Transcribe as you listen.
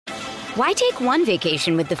Why take one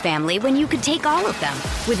vacation with the family when you could take all of them?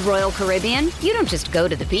 With Royal Caribbean, you don't just go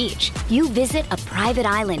to the beach. You visit a private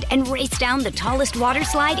island and race down the tallest water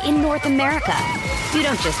slide in North America. You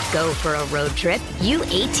don't just go for a road trip. You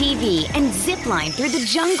ATV and zip line through the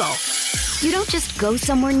jungle. You don't just go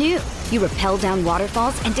somewhere new. You rappel down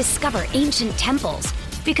waterfalls and discover ancient temples.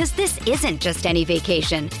 Because this isn't just any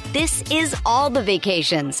vacation. This is all the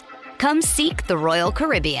vacations. Come seek the Royal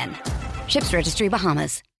Caribbean. Ships Registry,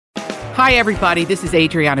 Bahamas. Hi, everybody. This is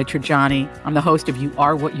Adriana Trajani. I'm the host of You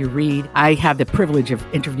Are What You Read. I have the privilege of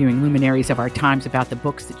interviewing luminaries of our times about the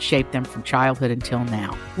books that shaped them from childhood until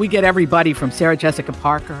now. We get everybody from Sarah Jessica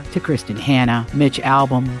Parker to Kristen Hanna, Mitch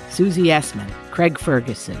Albom, Susie Essman, Craig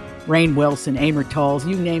Ferguson, Rainn Wilson, Amor Tolls,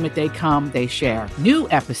 you name it, they come, they share. New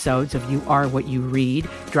episodes of You Are What You Read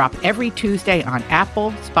drop every Tuesday on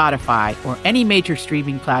Apple, Spotify, or any major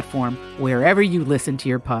streaming platform wherever you listen to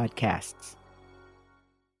your podcasts.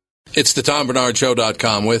 It's the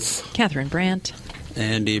TomBernardShow.com with Catherine Brandt,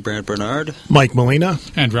 Andy Brandt Bernard, Mike Molina,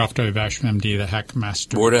 and Ralph W. Basham, MD, the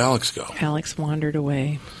Hackmaster. Where'd Alex go? Alex wandered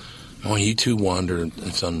away. Oh, you two wandered.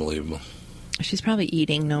 It's unbelievable. She's probably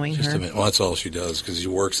eating, knowing Just her. a minute. Well, that's all she does because she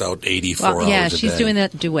works out 84 hours a day. Yeah, she's doing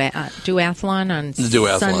that duathlon on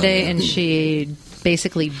Sunday, and she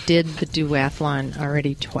basically did the duathlon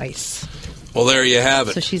already twice. Well, there you have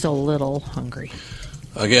it. So she's a little hungry.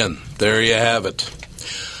 Again, there you have it.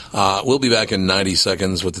 We'll be back in 90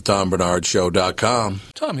 seconds with the TomBernardShow.com.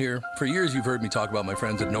 Tom here. For years, you've heard me talk about my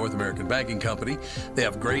friends at North American Banking Company. They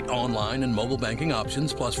have great online and mobile banking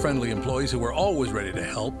options, plus friendly employees who are always ready to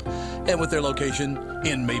help. And with their location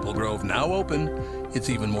in Maple Grove now open, it's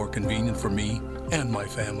even more convenient for me and my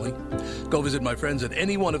family. Go visit my friends at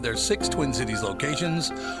any one of their 6 Twin Cities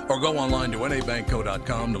locations or go online to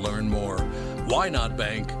nabankco.com to learn more. Why not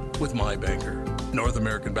bank with my banker? North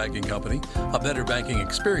American Banking Company, a better banking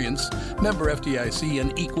experience, member FDIC,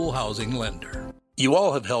 and equal housing lender. You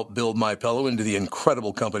all have helped build MyPillow into the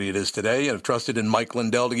incredible company it is today and have trusted in Mike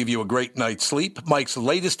Lindell to give you a great night's sleep. Mike's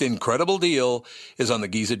latest incredible deal is on the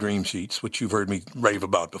Giza Dream Sheets, which you've heard me rave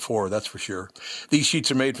about before, that's for sure. These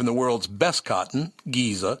sheets are made from the world's best cotton,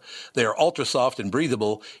 Giza. They are ultra soft and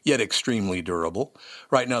breathable, yet extremely durable.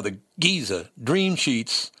 Right now, the Giza Dream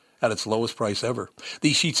Sheets at its lowest price ever.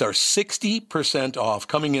 These sheets are 60% off,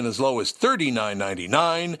 coming in as low as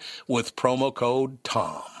 $39.99 with promo code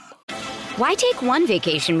TOM. Why take one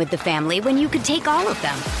vacation with the family when you could take all of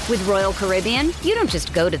them? With Royal Caribbean, you don't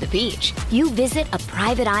just go to the beach. You visit a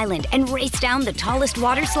private island and race down the tallest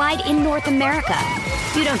water slide in North America.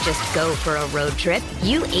 You don't just go for a road trip.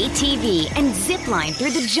 You ATV and zip line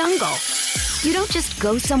through the jungle. You don't just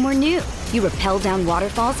go somewhere new. You rappel down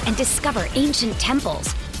waterfalls and discover ancient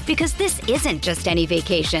temples. Because this isn't just any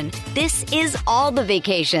vacation. This is all the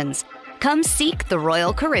vacations. Come seek the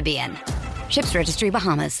Royal Caribbean. Ships Registry,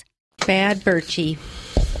 Bahamas. Bad Birchie.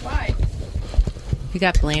 Why? You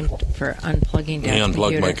got blamed for unplugging He that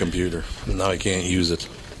unplugged computer. my computer. Now I can't use it.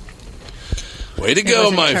 Way to go,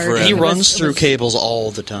 my friend. He runs through cables all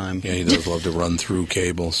the time. Yeah, he does love to run through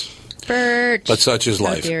cables. Birch. But such is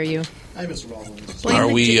life. How dare you? I miss Baldwin. Blame Are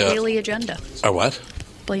the we, Daily Agenda. Our what?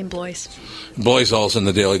 Blame Blois. Blois also in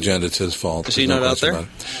the Daily Agenda. It's his fault. Is he There's not out question there?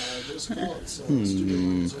 about it.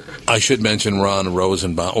 I should mention Ron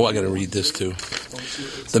Rosenbaum. Oh, I got to read this too.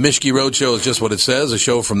 The Mischke Road Show is just what it says, a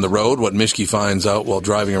show from the road. What Mischke finds out while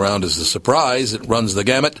driving around is a surprise. It runs the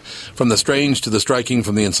gamut, from the strange to the striking,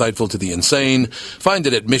 from the insightful to the insane. Find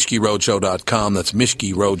it at MischkeRoadshow.com. That's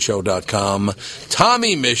MischkeRoadshow.com.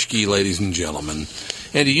 Tommy Mischke, ladies and gentlemen.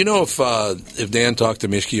 Andy, you know if Dan talked to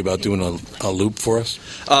Mischke about doing a loop for us?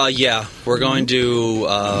 Yeah, we're going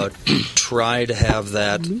to try to have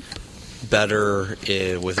that better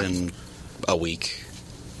within a week.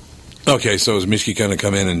 Okay, so is Mischke going to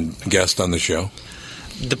come in and guest on the show?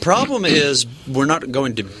 The problem is we're not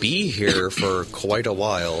going to be here for quite a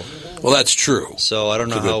while. Well, that's true. So I don't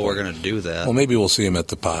know That's a good how we're point. going to do that. Well, maybe we'll see him at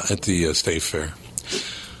the State Fair.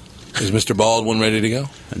 Is Mr. Baldwin ready to go?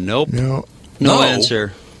 Nope. No. No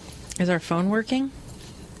answer. Is our phone working?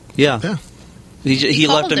 Yeah. Yeah. He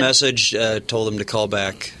left called a him. message, told him to call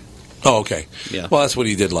back. Oh, okay. Yeah. Well, that's what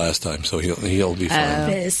he did last time, so he'll be fine.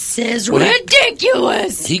 This is Well, he-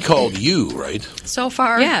 ridiculous. He called you, right? So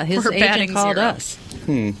far, Yeah, his we're agent batting called 0. us.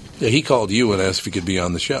 Yeah, he called you and asked if he could be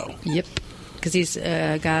on the show. Yep. Because he's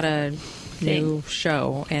got a new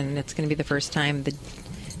show, and it's going to be the first time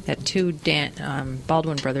that two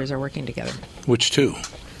Baldwin brothers are working together. Which two?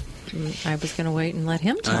 I was going to wait and let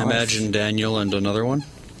him tell I us. imagine Daniel and another one.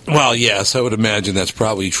 Well, yes, I would imagine that's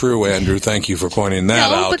probably true, Andrew. Thank you for pointing that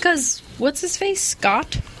No, out. because what's his face?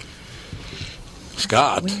 Scott?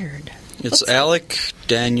 Scott. Weird. It's Alec,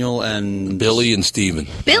 Daniel, and Billy and Steven.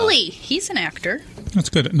 Billy, he's an actor. That's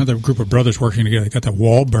good. Another group of brothers working together. They got the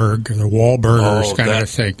Wahlberg or the Wahlburgers kind of a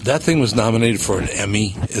thing. That thing was nominated for an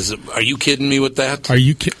Emmy. Are you kidding me with that? Are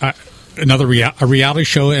you another reality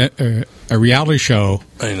show? A reality show.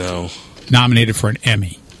 I know. Nominated for an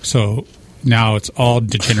Emmy. So now it's all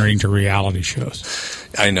degenerating to reality shows.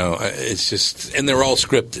 I know. It's just, and they're all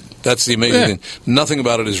scripted. That's the amazing thing. Nothing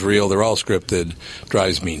about it is real. They're all scripted.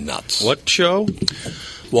 Drives me nuts. What show?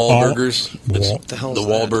 Wahlburgers. What the hell is the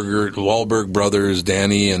Wahlberg brothers,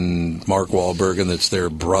 Danny and Mark Wahlberg, and it's their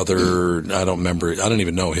brother. I don't remember. I don't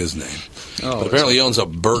even know his name. Oh, but apparently he owns a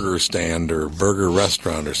burger stand or burger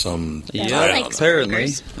restaurant or some. Yeah, apparently.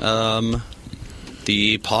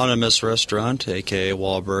 The eponymous restaurant, a.k.a.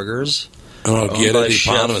 Wahlburgers. Oh, get it?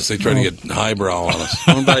 Eponymous. They try to get highbrow on us.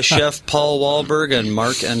 Owned by Chef Paul Wahlberg and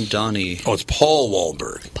Mark and Donnie. Oh, it's Paul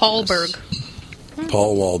Wahlberg. Paulberg.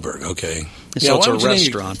 Paul Wahlberg, okay. So it's a why would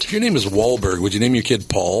restaurant. If your name is Wahlberg, would you name your kid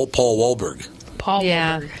Paul? Paul Wahlberg. Paul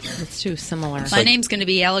Yeah, Wahlberg. it's too similar. My name's going to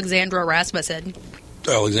be Alexandra Rasmussen.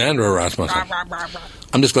 Alexandra Rasmussen.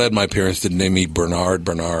 I'm just glad my parents didn't name me Bernard.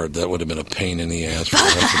 That would have been a pain in the ass for the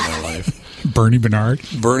rest of my life. Bernie Bernard.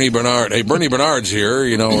 Bernie Bernard. Hey, Bernie Bernard's here.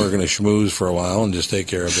 You know, we're going to schmooze for a while and just take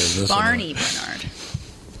care of business. Barney Bernard.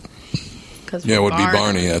 Yeah, it would be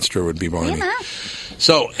Barney. That's true. It would be Barney. Yeah.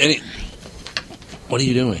 So, what are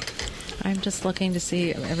you doing? I'm just looking to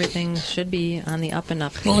see everything should be on the up and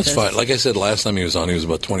up. Well, that's fine. Like I said, last time he was on, he was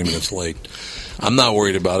about 20 minutes late. I'm not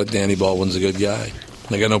worried about it. Danny Baldwin's a good guy.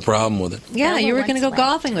 I got no problem with it. Yeah, you were going to go likes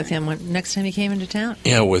golfing with him next time he came into town.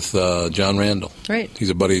 Yeah, with John Randall. Right. He's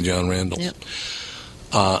a buddy of John Randall's. Yep.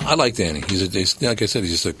 I like Danny. He's like I said,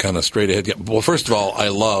 he's just a kind of straight ahead guy. Well, first of all, I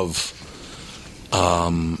love.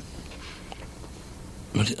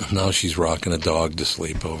 Now she's rocking a dog to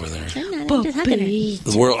sleep over there.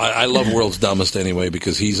 The world. I love World's Dumbest anyway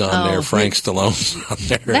because he's on there. Frank Stallone's on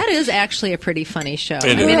there. That is actually a pretty funny show.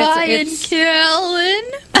 It is. Brian Callen.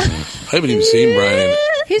 I haven't even seen Brian.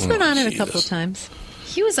 He's been on it a couple of times.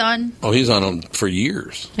 He was on. Oh, he's on him for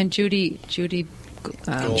years. And Judy Judy Gold.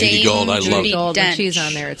 I love. Judy Gold, when Dench. she's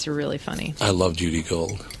on there, it's really funny. I love Judy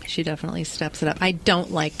Gold. She definitely steps it up. I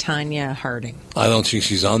don't like Tanya Harding. I don't think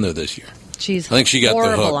she's on there this year. She's I think she got the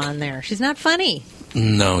horrible hook. on there. She's not funny.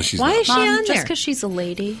 No, she's Why not. is she on Just there? because she's a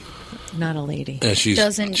lady. Not a lady. Yeah, she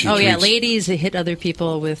Oh yeah, treats- ladies that hit other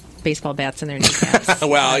people with baseball bats in their kneecaps.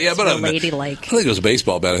 Well, yeah, but ladylike. I think it was a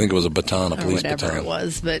baseball bat. I think it was a baton, a Or police whatever baton. it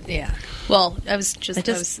was, but yeah. Well, I was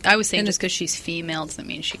saying and just because she's female doesn't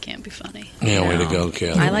mean she can't be funny. Yeah, way to No. go,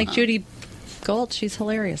 Kelly. I like Judy Gold. She's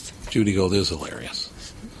hilarious. Judy Gold is hilarious.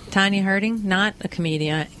 Tanya Harding, not a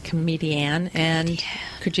comedian, and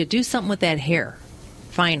could you do something with that hair?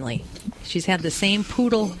 Finally, she's had the same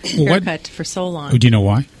poodle haircut for so long. Do you know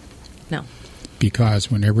why? No.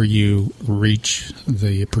 Because whenever you reach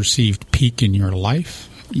the perceived peak in your life,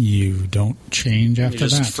 you don't change after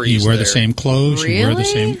just that. freeze You wear the there. same clothes. You wear the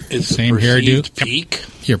same It's same the perceived hairdo. peak.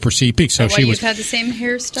 Your perceived peak. So Why she you've was. had the same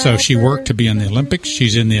hairstyle. So she for- worked to be in the Olympics.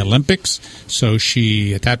 She's in the Olympics. So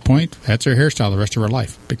she, at that point, that's her hairstyle the rest of her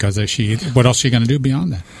life. Because she, what else is she going to do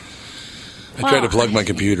beyond that? I tried to plug my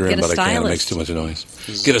computer in, Get a but I can't. It makes stylist. too much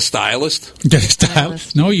noise. Get a stylist? Get a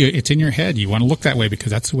stylist. No, it's in your head. You want to look that way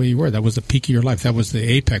because that's the way you were. That was the peak of your life. That was the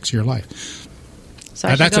apex of your life. So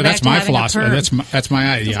I should go back That's to my having a philosophy. perm. That's my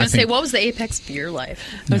I idea. was going I to say, think what was the apex of your life?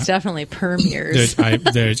 It was definitely perm years.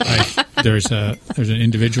 there's an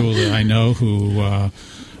individual that I know who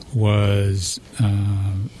was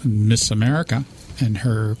Miss America, and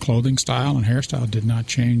her clothing style and hairstyle did not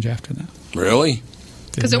change after that. Really?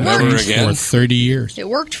 'Cause it Did not worked. change Again? for 30 years. It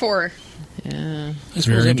worked for her. Yeah. I suppose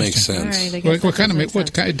Very that makes interesting. sense. All right, I guess What that kind of does make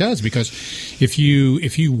sense. it does, because if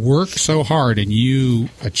you work so hard and you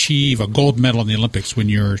achieve a gold medal in the Olympics when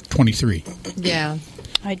you're 23, Yeah.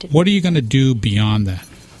 I did. what are you going to do beyond that?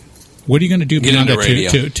 What are you going to do Get beyond into that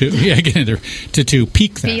radio. to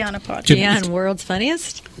peak that? Be on a podcast. To- Beyond World's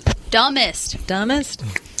Funniest? Dumbest. Dumbest?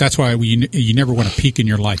 That's why you never want to peak in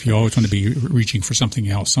your life. You always want to be reaching for something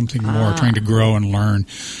else, something more, trying to grow and learn,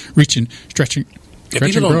 stretching, stretch and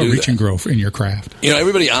people don't grow, do reach that- and grow in your craft. You know,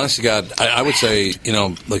 everybody, honest to God, I would say, you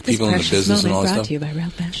know, like people in the business and all that brought stuff. to you by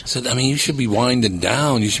Ralph Basham. Said, I mean, you should be winding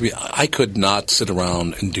down. You should be. I could not sit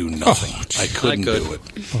around and do nothing. I couldn't I could. do it.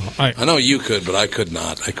 Well, I know you could, but I could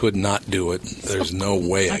not. I could not do it. There's no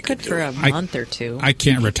way I I could do for it. a month or two. I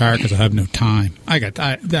can't retire because I have no time. I got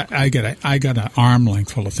an arm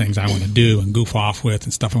length full of things I want to do and goof off with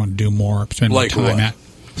and stuff I want to do more. Spend Like more time what? at.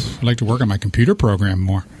 I'd like to work on my computer program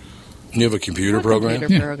more. You have a computer program?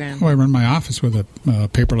 Program. Well, I run my office with a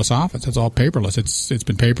paperless office. It's all paperless. It's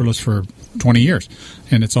been paperless for 20 years,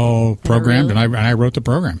 and it's all programmed. really? And I wrote the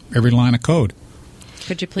program, every line of code.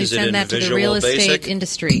 Could you please Is it send in that to the Visual real estate Basic?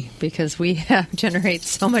 industry? Because we generate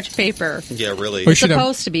so much paper. Yeah, really. We It's should have-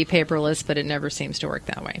 supposed to be paperless, but it never seems to work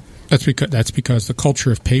that way. That's because the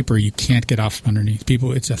culture of paper you can't get off underneath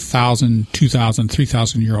people. It's 1,000, 2,000,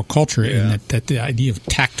 3,000-year-old culture, and that the idea of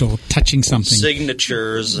tactile touching something.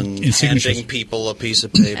 Signatures and In signatures. handing people a piece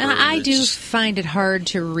of paper. And I It's do just- find it hard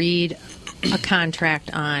to read a contract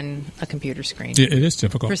on a computer screen. It is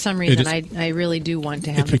difficult. For some It reason, is- I really do want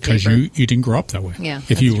to have It's the because paper. you didn't grow up that way. Yeah, If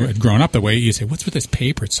that's you true. had grown up that way, you say, "What's with this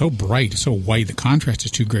paper? It's so bright, it's so white. The contrast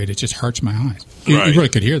is too great. It just hurts my eyes." You Right. really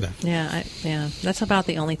could hear that. Yeah, that's about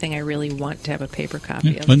the only thing I really want to have a paper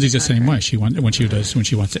copy of. Lindsay's the is same way. contract. When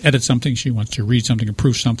she wants to edit something, she wants to read something,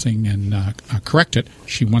 approve something, and correct it.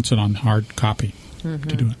 She wants it on hard copy to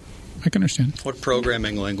do it. I can understand. What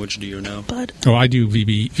programming language do you know? Oh, I do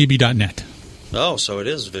VB.net. Oh, so it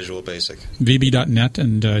is Visual Basic. VB.net,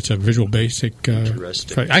 and it's a Visual Basic.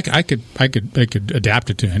 Interesting. I could adapt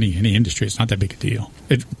it to any industry. It's not that big a deal.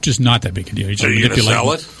 It's just not that big a deal. You just Are you gonna manipulate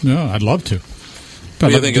sell it? No, I'd love to. What do you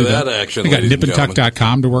I'd love think to of do that action, I got ladies and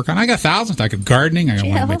nipandtuck.com to work on. I got thousands. I got gardening. I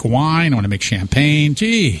want to make wine. I want to make champagne.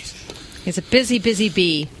 Jeez. He's a busy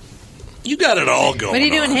bee. You got it all going What are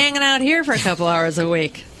you doing on. hanging out here for a couple hours a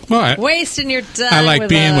week? Well, Wasting your time. I like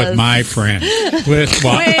being us. with my friends.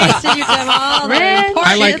 Wasting your time all the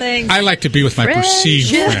important things. I like to be with my perceived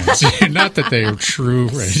friends. Not that they are true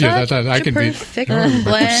friends. Yeah, I can be perfect my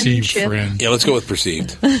perceived blendship. friend. Yeah, let's go with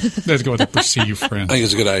perceived. Let's go with the perceived friend. I think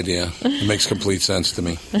it's a good idea. It makes complete sense to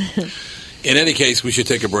me. In any case, we should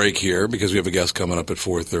take a break here because we have a guest coming up at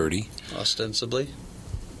 4:30. Ostensibly.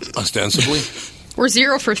 Ostensibly. We're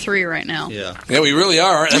 0 for 3 right now. Yeah. Yeah, we really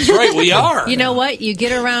are. That's right, we are. You know what? You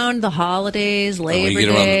get around the holidays, Labor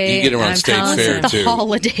Day. you get around I'm State telling Fair, you, The too.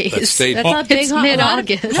 holidays. That's state. That's a big It's holiday.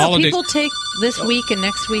 mid-August. No, Holiday- people take this week and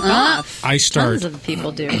next week off. I start Tons of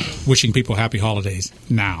people do. wishing people happy holidays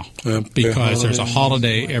now because there's a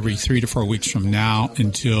holiday every 3 to 4 weeks from now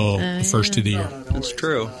until the first of the year. That's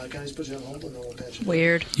true.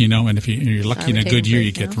 Weird. You know, and if you're lucky in a Take good a year, break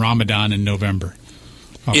you get now. Ramadan in November.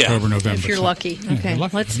 October, November. If you're So- lucky. Yeah, Okay, you're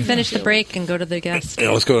lucky. let's Yeah. finish the break and go to the guest.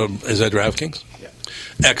 Yeah, let's go to, is that DraftKings?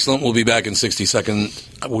 Excellent. We'll be back in 60 seconds.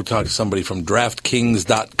 We'll talk to somebody from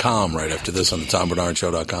DraftKings.com right after this on the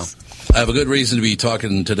TomBernardShow.com. I have a good reason to be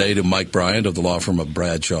talking today to Mike Bryant of the law firm of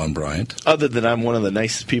Bradshaw and Bryant. Other than I'm one of the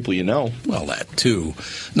nicest people you know. Well, that too.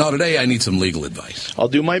 Now, today I need some legal advice. I'll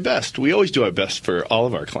do my best. We always do our best for all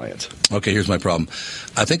of our clients. Okay, here's my problem.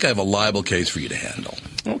 I think I have a libel case for you to handle.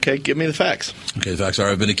 Okay, give me the facts. Okay, the facts are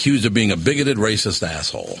I've been accused of being a bigoted, racist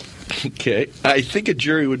asshole. Okay. I think a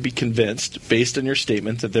jury would be convinced, based on your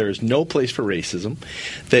statement, that there is no place for racism,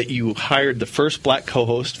 that you hired the first black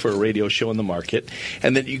co-host for a radio show in the market,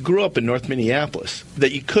 and that you grew up in North Minneapolis,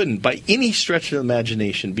 that you couldn't, by any stretch of the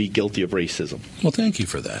imagination, be guilty of racism. Well, thank you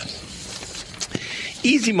for that.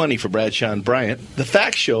 Easy money for Bradshaw and Bryant. The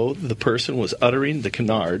facts show the person was uttering the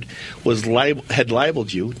canard, had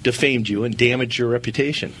libeled you, defamed you, and damaged your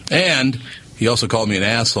reputation. And he also called me an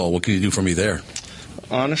asshole. What can you do for me there?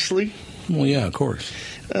 Honestly, Well, yeah, of course.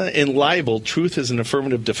 in libel, truth is an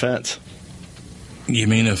affirmative defense. You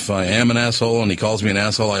mean if I am an asshole and he calls me an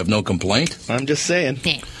asshole, I have no complaint? I'm just saying.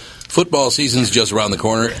 Football season's just around the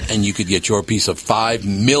corner, and you could get your piece of $5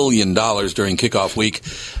 million during kickoff week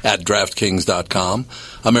at DraftKings.com,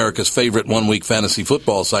 America's favorite one-week fantasy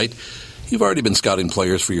football site. You've already been scouting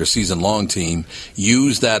players for your season-long team.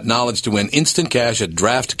 Use that knowledge to win instant cash at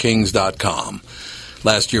DraftKings.com.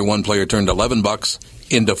 Last year, one player turned $11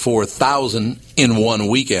 into $4,000 in one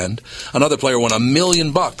weekend. Another player won $1 million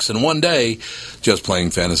in one day just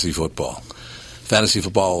playing fantasy football. Fantasy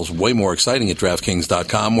football is way more exciting at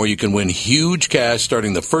DraftKings.com, where you can win huge cash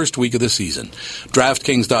starting the first week of the season.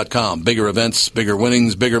 DraftKings.com. Bigger events, bigger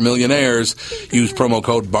winnings, bigger millionaires. Use promo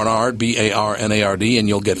code Barnard, B-A-R-N-A-R-D, and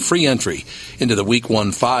you'll get free entry into the Week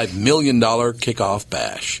 1 $5 million kickoff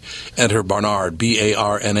bash. Enter Barnard,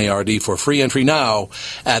 B-A-R-N-A-R-D, for free entry now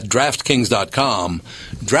at DraftKings.com.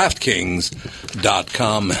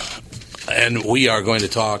 DraftKings.com. And we are going to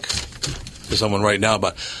talk to someone right now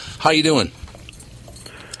about how you doing?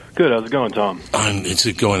 Good. How's it going, Tom? It's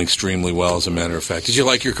going extremely well, as a matter of fact. Did you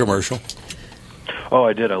like your commercial? Oh,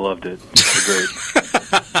 I did. I loved it. It's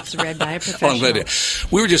great. It's read by a professional. I'm glad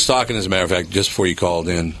we were just talking, as a matter of fact, just before you called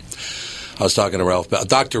in. I was talking to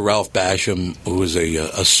Dr. Ralph Basham, who is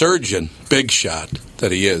a surgeon, big shot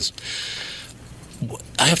that he is.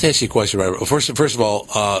 I have to ask you a question. Right? First of all,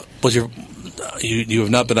 was your You have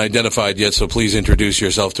not been identified yet, so please introduce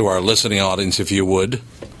yourself to our listening audience, if you would.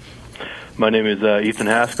 My name is Ethan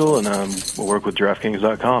Haskell, and I work with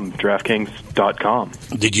DraftKings.com. DraftKings.com.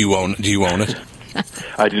 Do you own it?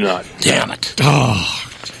 I do not. Damn it. Oh.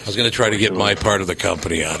 I was going to try to get my part of the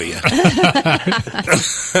company out of you.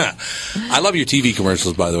 I love your TV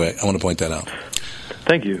commercials, by the way. I want to point that out.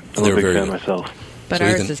 Thank you. I'm a big fan myself. But So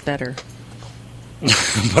ours Ethan- is better.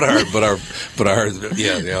 but our,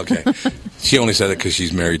 yeah, okay. She only said it because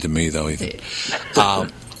she's married to me, though, Ethan.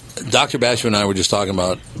 Dr. Basham and I were just talking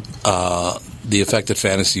about the effect that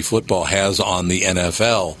fantasy football has on the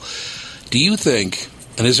NFL. Do you think,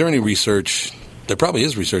 and is there any research, there probably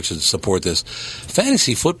is research to support this,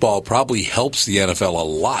 fantasy football probably helps the NFL a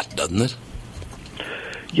lot, doesn't it?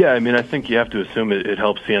 Yeah, I mean, I think you have to assume it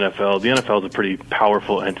helps the NFL. The NFL is a pretty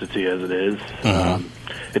powerful entity as it is.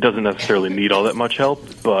 It doesn't necessarily need all that much help,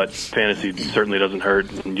 but fantasy certainly doesn't hurt.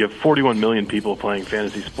 And you have 41 million people playing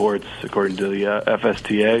fantasy sports, according to the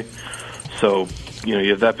FSTA. So, you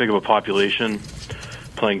have that big of a population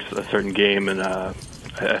playing a certain game, and I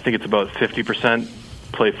think it's about 50%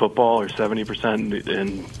 play football or 70%.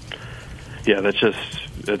 And, yeah,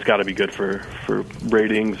 it's got to be good for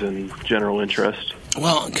ratings and general interest.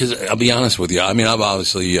 Well, because I'll be honest with you. I mean, I'm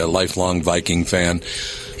obviously a lifelong Viking fan.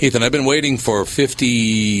 Ethan, I've been waiting for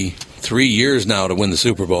 53 years now to win the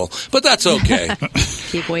Super Bowl, but that's okay.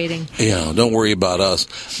 Keep waiting. Yeah, don't worry about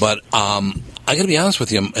us. But I got to be honest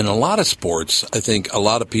with you. In a lot of sports, I think a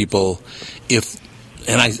lot of people,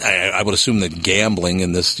 I would assume that gambling,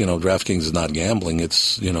 and this, DraftKings is not gambling.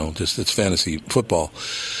 It's, it's fantasy football.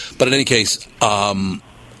 But in any case, a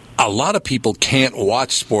lot of people can't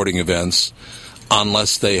watch sporting events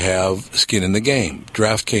unless they have skin in the game.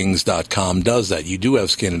 DraftKings.com does that. You do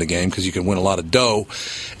have skin in the game because you can win a lot of dough,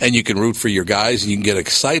 and you can root for your guys, and you can get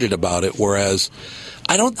excited about it. Whereas,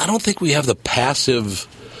 I don't think we have the passive,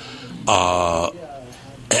 well,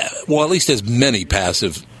 at least as many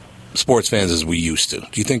passive sports fans as we used to.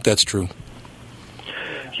 Do you think that's true?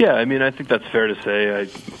 Yeah, I mean, I think that's fair to say.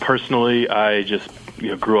 I just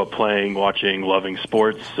grew up playing, watching, loving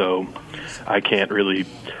sports, so I can't really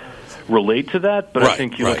relate to that, but I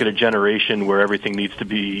think you look at a generation where everything needs to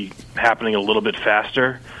be happening a little bit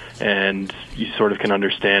faster, and you sort of can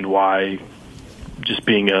understand why just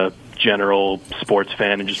being a general sports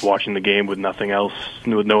fan and just watching the game with nothing else,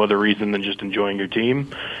 with no other reason than just enjoying your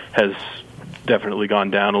team, has definitely gone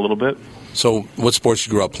down a little bit. So what sports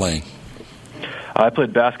you grew up playing? I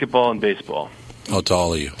played basketball and baseball. How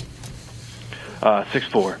tall are you?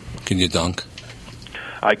 6'4". Can you dunk?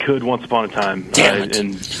 I could once upon a time,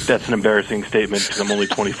 and that's an embarrassing statement because I'm only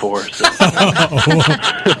 24. So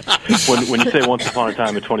when you say once upon a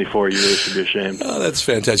time at 24, you really should be ashamed. Oh, that's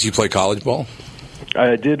fantastic. You play college ball?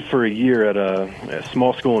 I did for a year at a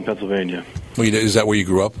small school in Pennsylvania. Is that where you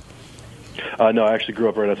grew up? No, I actually grew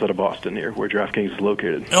up right outside of Boston here, where DraftKings is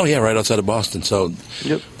located. Oh, yeah, right outside of Boston. So,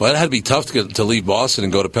 yep. Well, it had to be tough to leave Boston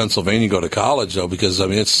and go to Pennsylvania, go to college, though, because, I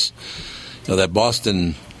mean, it's, that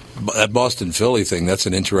Boston Philly thing, that's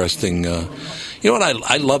an interesting, what,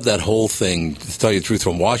 I love that whole thing, to tell you the truth,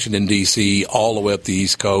 from Washington, D.C., all the way up the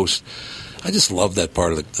East Coast. I just love that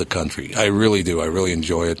part of the country. I really do. I really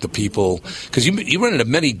enjoy it. The people, because you run into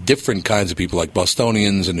many different kinds of people, like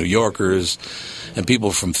Bostonians and New Yorkers, and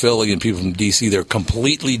people from Philly and people from D.C. They're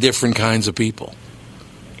completely different kinds of people.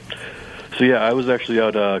 So, yeah, I was actually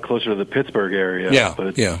out closer to the Pittsburgh area. Yeah,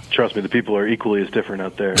 but yeah. Trust me, the people are equally as different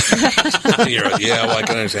out there. Yeah, well, I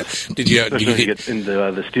can understand. Did you get into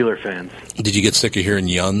the Steeler fans? Did you get sick of hearing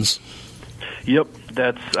yuns? Yep,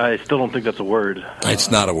 I still don't think that's a word.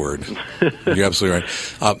 It's not a word. You're absolutely right.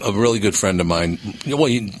 A really good friend of mine. Well,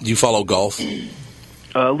 do you follow golf?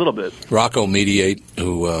 A little bit. Rocco Mediate,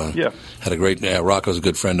 who had a great. Rocco's a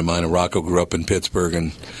good friend of mine, and Rocco grew up in Pittsburgh,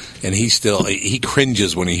 and he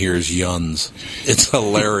cringes when he hears yuns. It's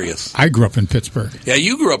hilarious. I grew up in Pittsburgh. Yeah,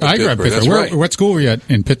 you grew up in Pittsburgh. That's right. What school were you at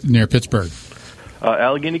near Pittsburgh?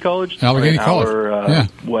 Allegheny College. Allegheny College. Hour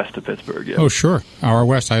west of Pittsburgh. Yeah. Oh, sure. Hour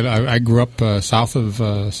west. I grew up south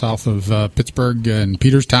of Pittsburgh in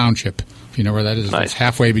Peters Township. If you know where that is, nice. It's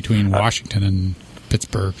halfway between Washington and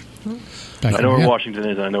Pittsburgh. I know where Washington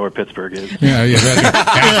is. I know where Pittsburgh is. Yeah.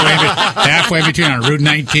 Halfway between on Route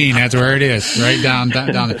 19. That's where it is, right down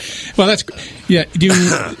there. Well, that's Do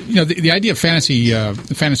the idea of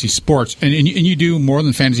fantasy sports, and you do more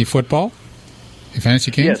than fantasy football?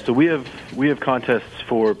 Fantasy Kings? Yeah, so we have contests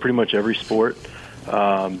for pretty much every sport,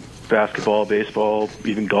 basketball, baseball,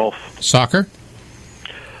 even golf. Soccer?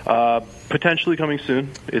 Potentially coming soon.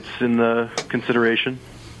 It's in the consideration.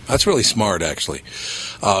 That's really smart, actually,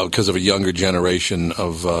 because of a younger generation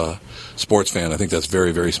of sports fan. I think that's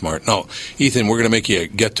very, very smart. No, Ethan, we're going to make you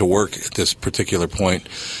get to work at this particular point.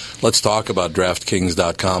 Let's talk about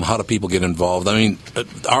DraftKings.com. How do people get involved? I mean,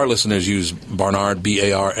 our listeners use Barnard,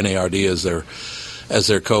 B-A-R-N-A-R-D, as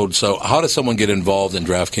their code. So how does someone get involved in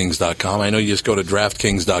DraftKings.com? I know you just go to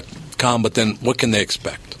DraftKings.com, but then what can they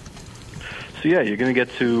expect? So, yeah, you're going to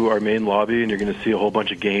get to our main lobby, and you're going to see a whole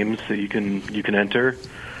bunch of games that you can enter.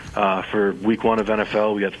 For Week 1 of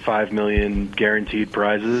NFL, we got $5 million guaranteed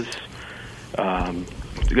prizes. We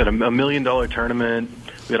got a $1 million tournament.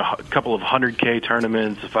 We got a couple of 100K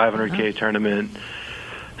tournaments, a 500K tournament.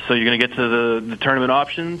 So you're going to get to the tournament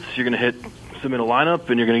options. You're going to submit a lineup,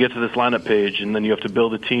 and you're going to get to this lineup page, and then you have to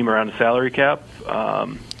build a team around a salary cap.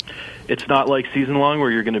 It's not like season long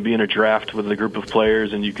where you're going to be in a draft with a group of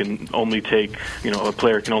players, and you can only take, a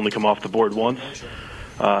player can only come off the board once.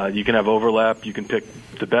 You can have overlap. You can pick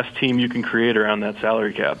the best team you can create around that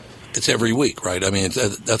salary cap. It's every week, right? I mean,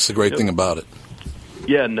 that's the great thing about it.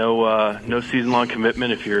 Yeah, no season-long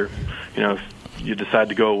commitment. If you're, if you decide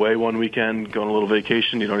to go away one weekend, go on a little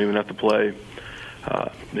vacation, you don't even have to play.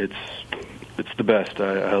 It's the best.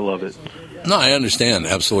 I love it. No, I understand,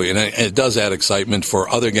 absolutely, and it does add excitement for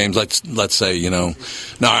other games. Let's say, now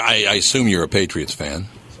I assume you're a Patriots fan.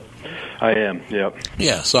 I am, yeah.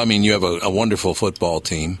 Yeah, so I mean, you have a wonderful football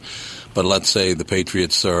team, but let's say the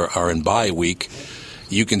Patriots are in bye week,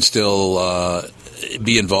 you can still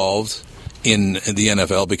be involved in the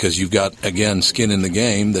NFL because you've got, again, skin in the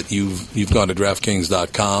game, that you've gone to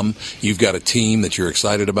DraftKings.com, you've got a team that you're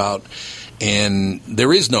excited about, and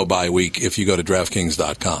there is no bye week if you go to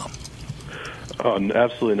DraftKings.com. Oh,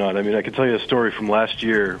 absolutely not. I mean, I can tell you a story from last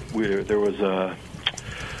year. There was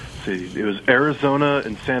it was Arizona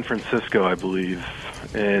and San Francisco, I believe,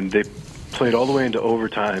 and they played all the way into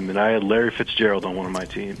overtime, and I had Larry Fitzgerald on one of my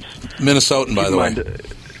teams. Minnesotan, by the way.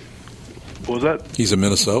 What was that? He's a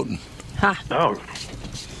Minnesotan. Ha. Oh.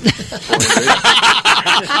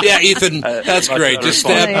 Yeah, Ethan, that's great. Just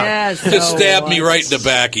stab me right in the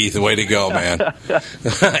back, Ethan. Way to go, man.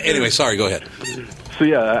 Anyway, sorry, go ahead. So,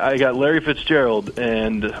 yeah, I got Larry Fitzgerald,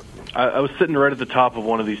 and I was sitting right at the top of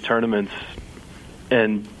one of these tournaments,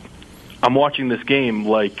 and I'm watching this game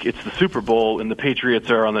like it's the Super Bowl and the Patriots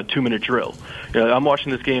are on the 2-minute drill. I'm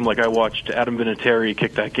watching this game like I watched Adam Vinatieri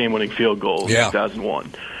kick that game-winning field goal in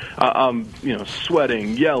 2001. I'm,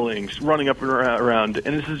 sweating, yelling, running up and around,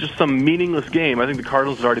 and this is just some meaningless game. I think the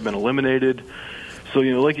Cardinals had already been eliminated. So,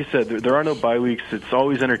 like you said, there are no bye weeks. It's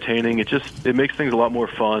always entertaining. It makes things a lot more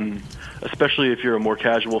fun, especially if you're a more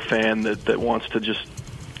casual fan that wants to just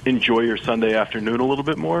enjoy your Sunday afternoon a little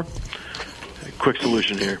bit more. Quick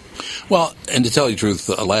solution here. Well, and to tell you the truth,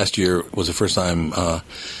 last year was the first time I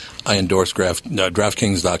endorsed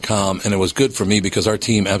DraftKings.com, and it was good for me because our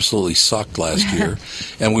team absolutely sucked last year,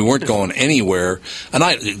 and we weren't going anywhere. And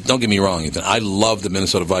don't get me wrong, Ethan, I love the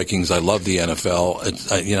Minnesota Vikings. I love the NFL.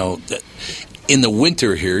 In the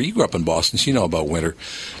winter here, you grew up in Boston, so you know about winter.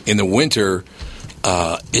 In the winter,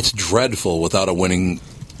 it's dreadful without a winning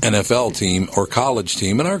NFL team or college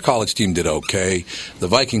team, and our college team did okay. The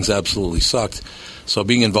Vikings absolutely sucked. So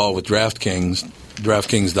being involved with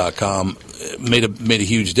DraftKings.com made a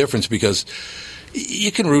huge difference because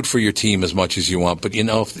you can root for your team as much as you want, but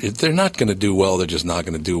if they're not going to do well, they're just not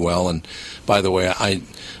going to do well. And by the way,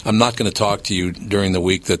 I'm not going to talk to you during the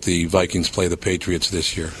week that the Vikings play the Patriots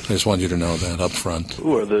this year. I just want you to know that up front.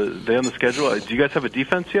 Ooh, are they on the schedule? Do you guys have a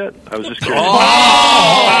defense yet? I was just curious. That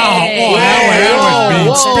was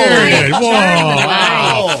being spirited.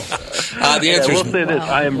 Wow. The answer I will say this.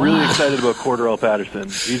 I am really excited about Cordarrelle Patterson.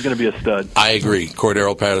 He's going to be a stud. I agree.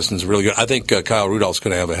 Cordarrelle Patterson's really good. I think Kyle Rudolph's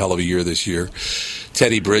going to have a hell of a year this year.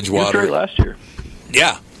 Teddy Bridgewater. He was great last year.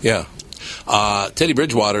 Yeah. Teddy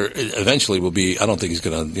Bridgewater eventually will be. I don't think he's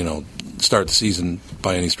going to, start the season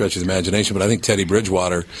by any stretch of the imagination, but I think Teddy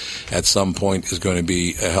Bridgewater at some point is going to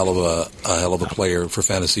be a hell of a player for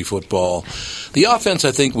fantasy football. The offense,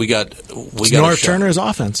 I think it's Norv Turner's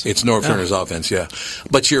offense. It's Norv Turner's offense, yeah.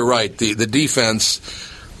 But you're right. The defense.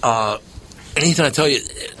 And Ethan, I tell you,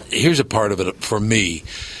 here's a part of it for me.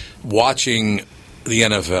 Watching the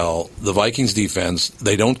NFL, the Vikings defense,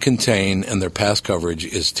 they don't contain, and their pass coverage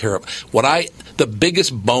is terrible. The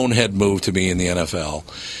biggest bonehead move to me in the NFL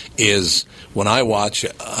is when I watch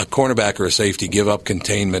a cornerback or a safety give up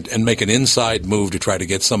containment and make an inside move to try to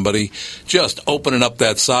get somebody, just opening up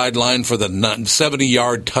that sideline for the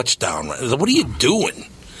 70-yard touchdown. What are you doing?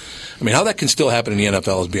 I mean, how that can still happen in the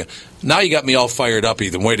NFL is beyond. Now you got me all fired up,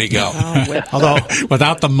 Ethan. Way to go. Although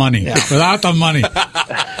without the money. Yeah. Without the money.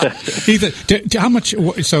 Ethan, how much?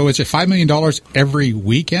 So is it $5 million every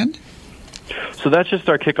weekend? So that's just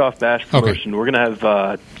our kickoff bash promotion. Okay. We're going to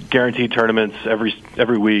have guaranteed tournaments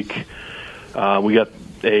every week. We have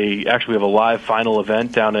a live final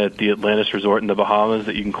event down at the Atlantis Resort in the Bahamas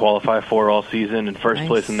that you can qualify for all season. And first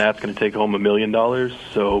place in that's going to take home $1 million.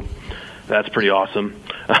 So that's pretty awesome.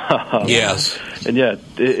 Yes. And yeah,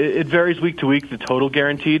 it varies week to week, the total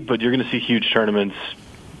guaranteed, but you're going to see huge tournaments,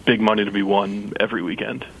 big money to be won every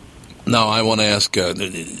weekend. Now, I want to ask,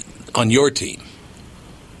 on your team.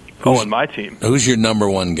 On my team. Who's your number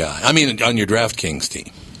one guy? I mean, on your DraftKings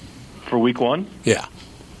team. For week one? Yeah.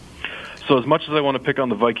 So as much as I want to pick on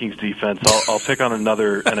the Vikings defense, I'll pick on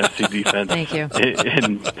another NFC defense. Thank you.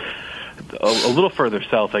 In a little further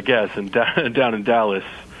south, I guess, and down in Dallas.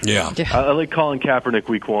 Yeah. I like Colin Kaepernick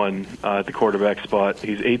week one at the quarterback spot.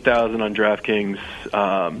 He's 8,000 on DraftKings.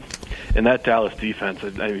 And that Dallas defense,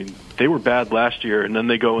 I mean, they were bad last year, and then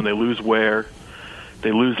they go and they lose Ware.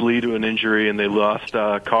 They lose Lee to an injury, and they lost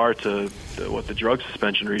Carr to the drug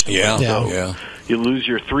suspension recently. Yeah. You lose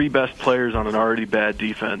your three best players on an already bad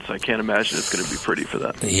defense. I can't imagine it's going to be pretty for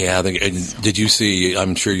them. Yeah. Did you see,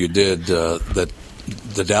 I'm sure you did, that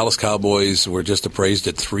the Dallas Cowboys were just appraised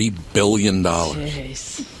at $3 billion?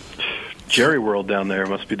 Jeez. Jerry World down there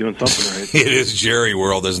must be doing something right. It is Jerry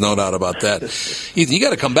World. There's no doubt about that. Ethan, you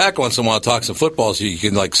got to come back once in a while and talk some football so you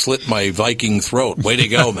can, slit my Viking throat. Way to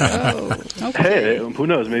go, man. Okay. Hey, who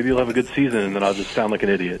knows? Maybe you'll have a good season, and then I'll just sound like an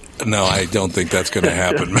idiot. No, I don't think that's going to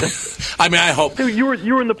happen. I mean, I hope. Dude, you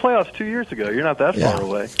were in the playoffs 2 years ago. You're not that far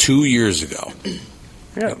away. 2 years ago.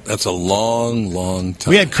 Yeah. That's a long, long time.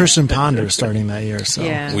 We had Christian Ponder starting that year. So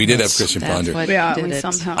we did have Christian Ponder.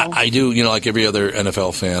 Somehow. I do, like every other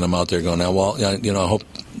NFL fan, I'm out there going, I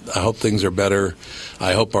hope things are better.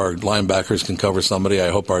 I hope our linebackers can cover somebody. I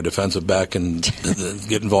hope our defensive back can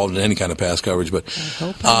get involved in any kind of pass coverage. But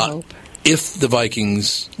I hope. If the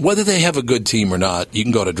Vikings, whether they have a good team or not, you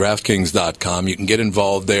can go to DraftKings.com. You can get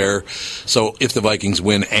involved there. So if the Vikings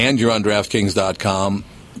win and you're on DraftKings.com,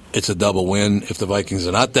 it's a double win. If the Vikings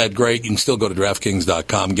are not that great, you can still go to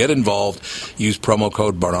DraftKings.com, get involved, use promo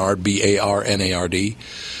code Barnard, BARNARD,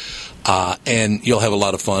 and you'll have a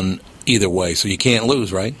lot of fun either way. So you can't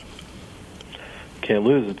lose, right? Can't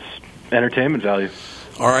lose. It's entertainment value.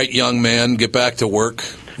 All right, young man, get back to work.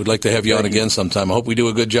 We'd like to have you on again sometime. I hope we do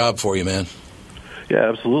a good job for you, man. Yeah,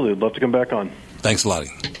 absolutely. I'd love to come back on. Thanks a lot.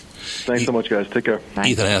 Thanks so much, guys. Take care. Bye.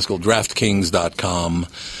 Ethan Haskell, DraftKings.com.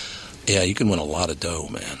 Yeah, you can win a lot of dough,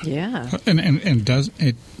 man. Yeah, and it does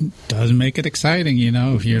make it exciting,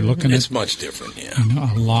 if you're looking it's at much different, yeah.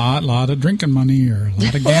 A lot of drinking money or a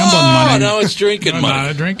lot of gambling money. No, it's drinking money. A lot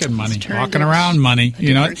of drinking money, walking around money.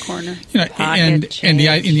 Corner. And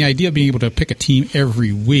the idea of being able to pick a team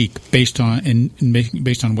every week based on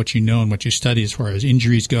what you know and what you study as far as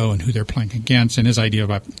injuries go and who they're playing against, and his idea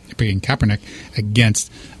about picking Kaepernick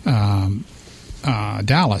against Dallas.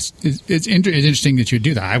 It's interesting that you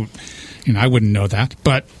do that. I wouldn't know that,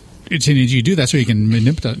 but you do that so you can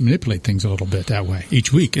manipulate things a little bit that way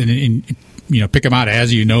each week, and pick them out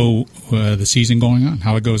as the season going on,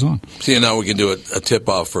 how it goes on. See, now we can do a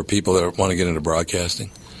tip-off for people that want to get into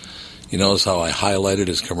broadcasting. You notice how I highlighted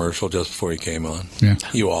his commercial just before he came on? Yeah.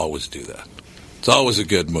 You always do that. It's always a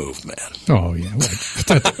good move, man. Oh yeah,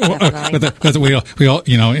 we all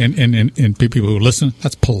and people who listen.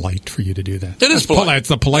 That's polite for you to do that. It is polite. It's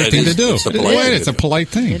the polite thing to do. It's a polite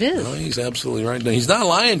thing. It is. No, he's absolutely right. He's not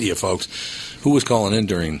lying to you, folks. Who was calling in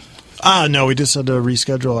during? No, we just had to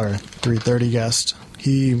reschedule our 3:30 guest.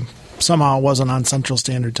 He somehow wasn't on Central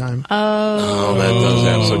Standard Time. Oh, that does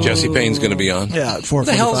happen. So Jesse Payne's going to be on. Yeah, at 4:45. What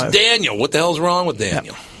the hell's Daniel? What the hell's wrong with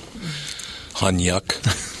Daniel?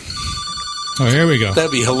 Hunyuk. Oh, here we go.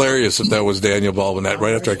 That'd be hilarious if that was Daniel Baldwin,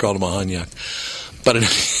 right after I called him a Hunyuk. But in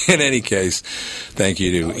any case, thank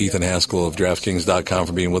you to Ethan Haskell of DraftKings.com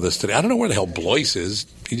for being with us today. I don't know where the hell Blois is.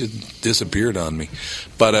 He just disappeared on me.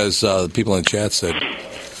 But as the people in the chat said,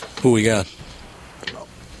 who we got?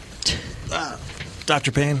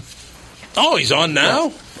 Dr. Payne. Oh, he's on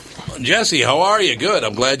now? Jesse, how are you? Good.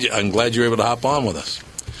 I'm glad you're able to hop on with us.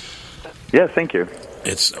 Yeah, thank you.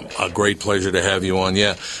 It's a great pleasure to have you on.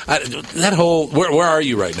 Yeah, where are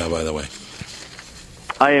you right now, by the way?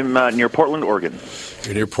 I am near Portland, Oregon.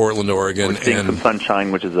 You're near Portland, Oregon. We're seeing some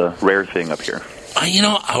sunshine, which is a rare thing up here.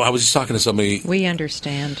 I was just talking to somebody. We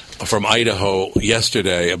understand. From Idaho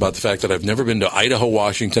yesterday about the fact that I've never been to Idaho,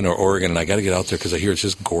 Washington, or Oregon, and I got to get out there because I hear it's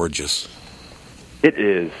just gorgeous. It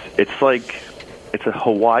is. It's a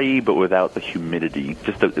Hawaii, but without the humidity.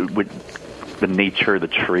 Just with the nature, the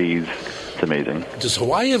trees. It's amazing. Does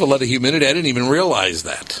Hawaii have a lot of humidity? I didn't even realize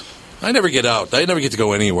that. I never get out. I never get to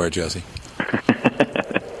go anywhere, Jesse.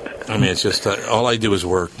 I mean, it's just all I do is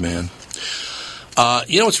work, man.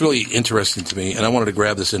 What's really interesting to me, and I wanted to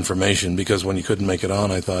grab this information because when you couldn't make it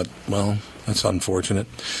on, I thought, well, that's unfortunate.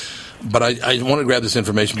 But I want to grab this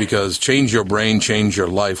information because change your brain, change your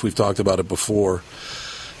life. We've talked about it before.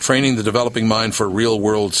 Training the developing mind for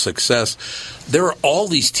real-world success. There are all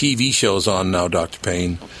these TV shows on now, Dr.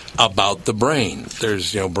 Payne, about the brain.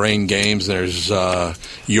 There's, brain games. There's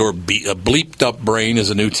Your Bleeped Up Brain is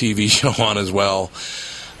a new TV show on as well.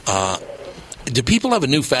 Do people have a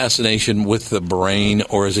new fascination with the brain,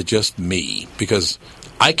 or is it just me? Because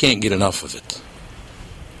I can't get enough of it.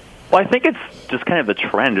 Well, I think it's just kind of the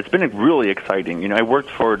trend. It's been really exciting. I worked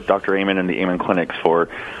for Dr. Amen and the Amen Clinics for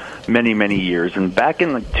many, many years. And back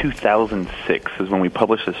in 2006 is when we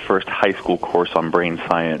published this first high school course on brain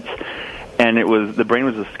science. And the brain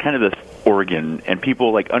was this organ, and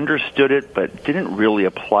people understood it but didn't really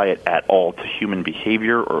apply it at all to human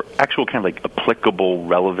behavior or actual kind of applicable,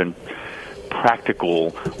 relevant,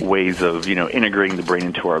 practical ways of integrating the brain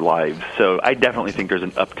into our lives. So I definitely think there's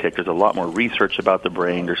an uptick. There's a lot more research about the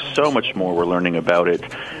brain. There's so much more we're learning about it.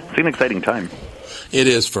 It's an exciting time. It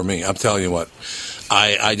is for me. I'm telling you what.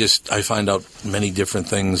 I find out many different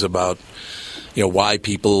things about why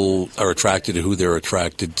people are attracted to who they're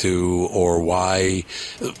attracted to, or why.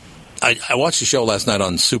 I watched a show last night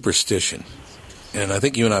on superstition. And I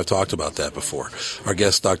think you and I have talked about that before. Our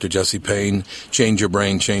guest, Dr. Jesse Payne, Change Your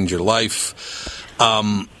Brain, Change Your Life.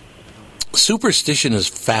 Superstition is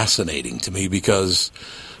fascinating to me because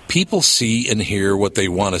people see and hear what they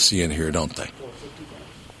want to see and hear, don't they?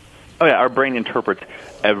 Oh, yeah, our brain interprets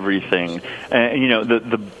everything.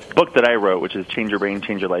 The book that I wrote, which is Change Your Brain,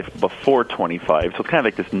 Change Your Life Before 25, so it's kind of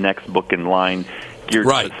like this next book in line geared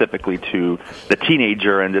specifically to the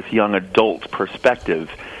teenager and this young adult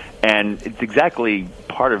perspective. And it's exactly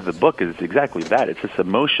part of the book is exactly that. It's this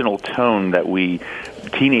emotional tone that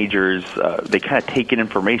teenagers, they kind of take in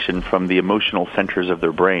information from the emotional centers of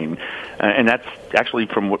their brain. And that's actually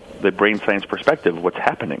from the brain science perspective what's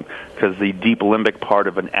happening. Because the deep limbic part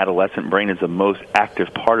of an adolescent brain is the most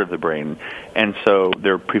active part of the brain. And so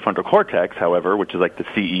their prefrontal cortex, however, which is like the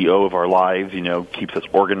CEO of our lives, keeps us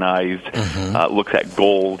organized, looks at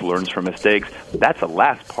goals, learns from mistakes, that's the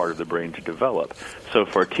last part of the brain to develop. So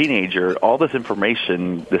for a teenager, all this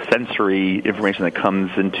information, the sensory information that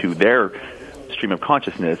comes into their stream of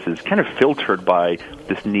consciousness is kind of filtered by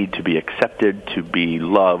this need to be accepted, to be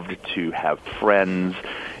loved, to have friends.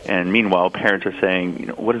 And meanwhile, parents are saying,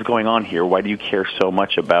 what is going on here? Why do you care so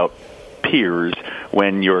much about peers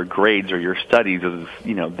when your grades or your studies is,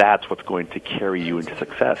 that's what's going to carry you into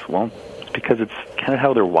success? Well, because it's kind of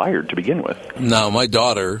how they're wired to begin with. Now, our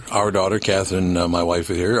daughter, Catherine, my wife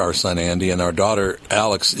is here, our son Andy, and our daughter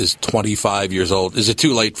Alex is 25 years old. Is it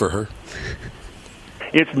too late for her?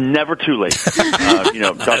 It's never too late.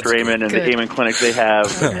 Dr. Amen and the Amen Clinics, they have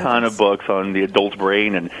a ton of books on the adult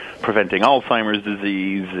brain and preventing Alzheimer's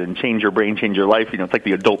disease and Change Your Brain, Change Your Life. It's like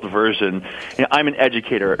the adult version. I'm an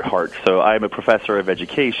educator at heart, so I'm a professor of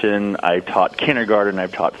education. I taught kindergarten,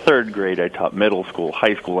 I've taught third grade, I taught middle school,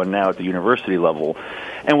 high school, and now at the university level.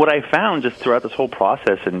 And what I found just throughout this whole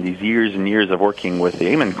process and these years and years of working with the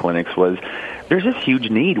Amen Clinics was there's this huge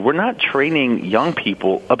need. We're not training young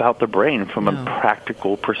people about the brain from a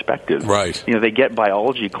practical perspective. Right. They get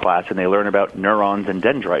biology class and they learn about neurons and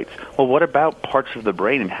dendrites. Well, what about parts of the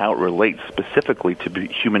brain and how it relates specifically to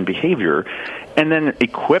human behavior? And then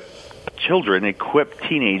equip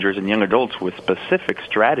teenagers and young adults with specific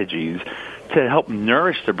strategies to help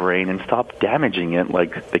nourish the brain and stop damaging it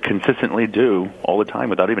like they consistently do all the time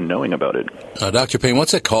without even knowing about it. Dr. Payne,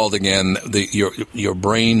 what's it called again? Your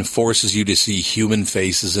brain forces you to see human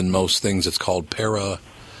faces in most things. It's called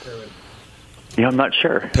I'm not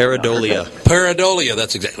sure. Pareidolia. Pareidolia,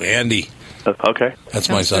 that's exactly. Andy. Okay. That's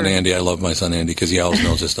my son Andy. I love my son Andy because he always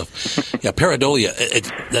knows this stuff. Yeah, pareidolia.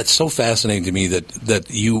 That's so fascinating to me that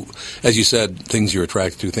you, as you said, things you're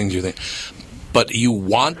attracted to, things you think, but you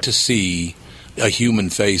want to see a human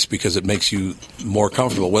face because it makes you more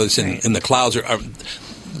comfortable. Whether it's in the clouds or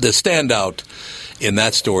the standout in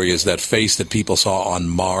that story is that face that people saw on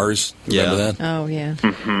Mars. Remember that? Oh, yeah.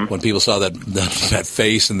 Mm-hmm. When people saw that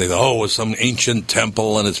face and they thought, it's some ancient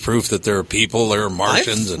temple and it's proof that there are people, there are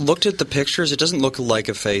Martians. I've looked at the pictures. It doesn't look like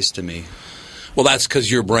a face to me. Well, that's because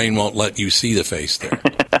your brain won't let you see the face there.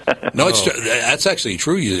 No, that's actually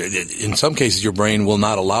true. In some cases, your brain will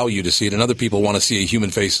not allow you to see it, and other people want to see a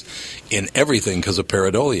human face in everything because of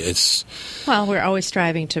pareidolia. Well, we're always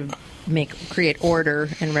striving to create order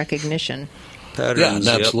and recognition. Patterns,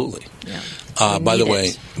 yeah, absolutely. Yeah. By the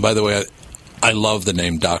way, I love the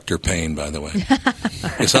name Dr. Payne, by the way.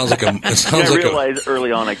 It sounds like a. I realized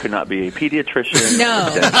early on I could not be a pediatrician.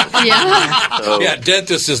 No. Yeah.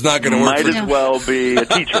 Dentist is not going to work. Might as well be a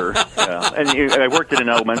teacher. Yeah. And I worked in an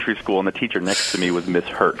elementary school, and the teacher next to me was Miss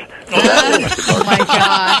Hurt. So oh my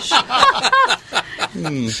gosh.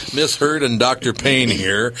 Miss Hurt and Dr. Payne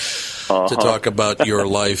here to talk about your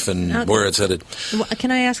life and where it's headed.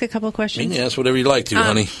 Can I ask a couple of questions? You can ask whatever you like to,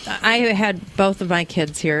 honey. I had both of my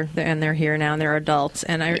kids here, and they're here now, and they're adults.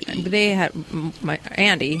 And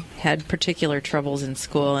Andy had particular troubles in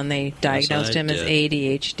school, and they diagnosed him as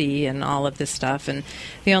ADHD and all of this stuff. And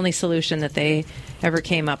the only solution that they ever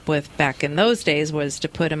came up with back in those days was to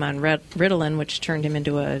put him on Ritalin, which turned him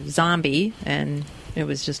into a zombie, and it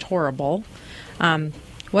was just horrible.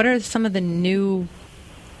 What are some of the new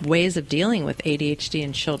ways of dealing with ADHD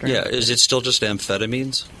in children? Yeah, is it still just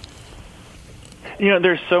amphetamines?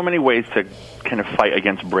 There's so many ways to kind of fight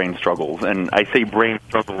against brain struggles, and I say brain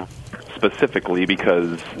struggles specifically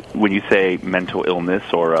because when you say mental illness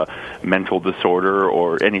or a mental disorder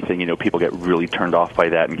or anything, people get really turned off by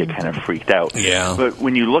that and get kind of freaked out. Yeah. But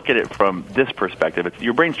when you look at it from this perspective, it's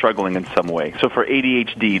your brain struggling in some way. So for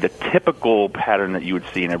ADHD, the typical pattern that you would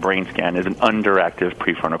see in a brain scan is an underactive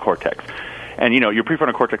prefrontal cortex. And, your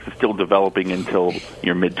prefrontal cortex is still developing until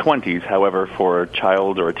your mid-20s. However, for a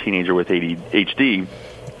child or a teenager with ADHD,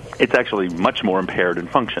 it's actually much more impaired in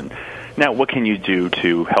function. Now, what can you do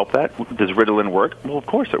to help that? Does Ritalin work? Well, of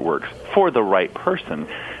course it works for the right person.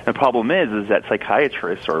 The problem is that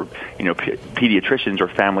psychiatrists or pediatricians or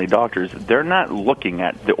family doctors, they're not looking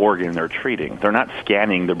at the organ they're treating. They're not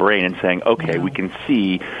scanning the brain and saying, okay, we can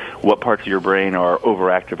see what parts of your brain are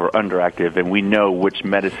overactive or underactive, and we know which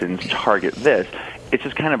medicines target this. It's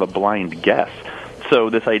just kind of a blind guess. So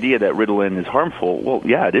this idea that Ritalin is harmful, well,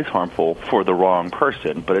 yeah, it is harmful for the wrong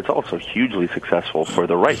person, but it's also hugely successful for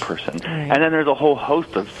the right person. Right. And then there's a whole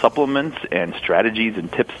host of supplements and strategies and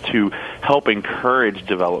tips to help encourage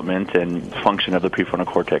development and function of the prefrontal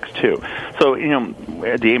cortex, too. So,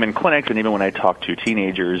 at the Amen clinics, and even when I talk to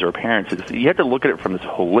teenagers or parents, you have to look at it from this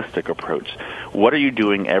holistic approach. What are you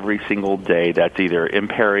doing every single day that's either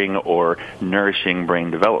impairing or nourishing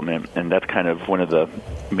brain development? And that's kind of one of the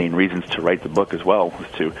main reasons to write the book as well,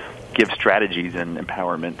 is to give strategies and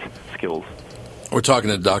empowerment skills. We're talking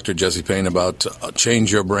to Dr. Jesse Payne about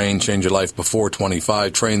change your brain, change your life before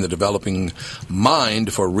 25, train the developing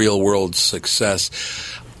mind for real-world success.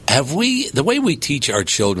 The way we teach our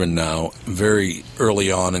children now, very early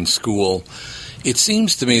on in school, it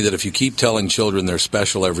seems to me that if you keep telling children they're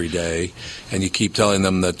special every day and you keep telling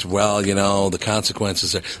them that, the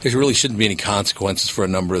consequences, there really shouldn't be any consequences for a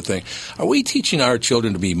number of things. Are we teaching our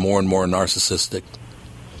children to be more and more narcissistic?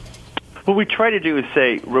 What we try to do is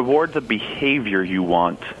say, reward the behavior you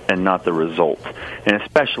want and not the result. And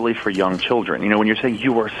especially for young children. When you're saying,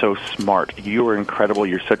 you are so smart, you are incredible,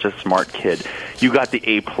 you're such a smart kid, you got the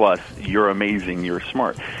A+, you're amazing, you're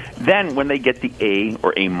smart. Then when they get the A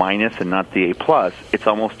or A- and not the A+, it's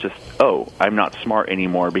almost just, I'm not smart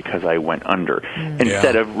anymore because I went under.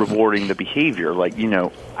 Instead of rewarding the behavior,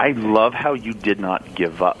 I love how you did not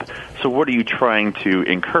give up. So what are you trying to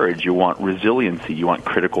encourage? You want resiliency, you want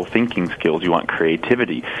critical thinking skills, you want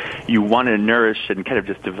creativity. You want to nourish and kind of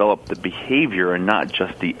just develop the behavior and not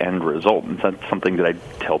just the end result. And that's something that I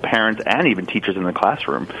tell parents and even teachers in the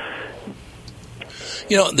classroom.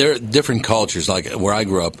 There are different cultures, like where I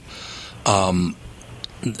grew up.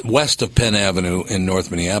 West of Penn Avenue in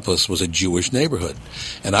North Minneapolis was a Jewish neighborhood.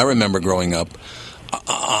 And I remember growing up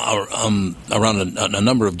around a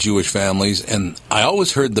number of Jewish families, and I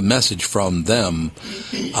always heard the message from them,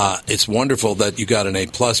 it's wonderful that you got an A+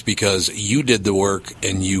 because you did the work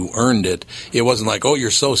and you earned it. It wasn't like,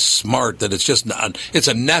 you're so smart that it's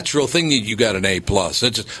a natural thing that you got an A+.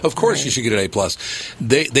 Of course you should get an A+.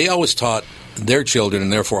 They always taught their children,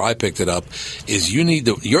 and therefore I picked it up, is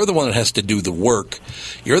you're the one that has to do the work.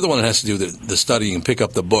 You're the one that has to do the studying and pick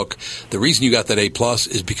up the book. The reason you got that A+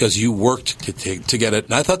 is because you worked to get it.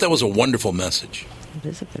 And I thought that was a wonderful message. It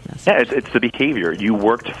is a good message. Yeah, it's the behavior. You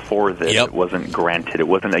worked for this. Yep. It wasn't granted. It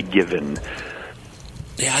wasn't a given.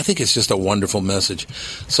 Yeah, I think it's just a wonderful message.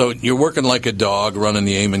 So you're working like a dog running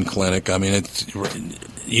the Amen Clinic. I mean,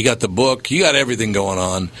 you got the book, you got everything going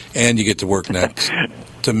on, and you get to work next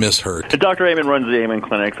to Miss Hurt. Dr. Amen runs the Amen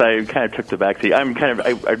Clinics. I kind of took the backseat.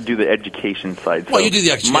 I do the education side. So well, you do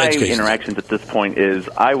the education. My interactions at this point is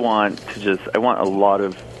I want a lot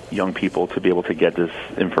of young people to be able to get this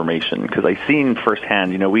information, because I've seen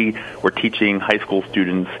firsthand, we were teaching high school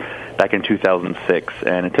students back in 2006,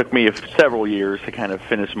 and it took me several years to kind of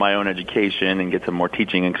finish my own education and get some more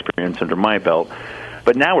teaching experience under my belt.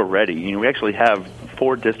 But now we're ready. We actually have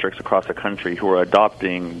 4 districts across the country who are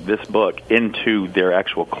adopting this book into their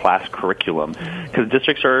actual class curriculum, because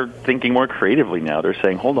districts are thinking more creatively now. They're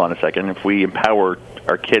saying, hold on a second, if we empower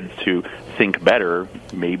our kids to think better,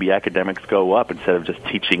 maybe academics go up instead of just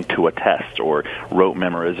teaching to a test or rote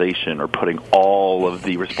memorization or putting all of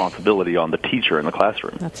the responsibility on the teacher in the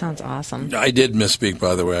classroom. That sounds awesome. I did misspeak,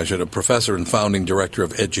 by the way. I should have professor and founding director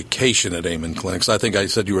of education at Amen Clinics. I think I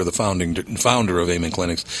said you were the founder of Amen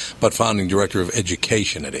Clinics, but founding director of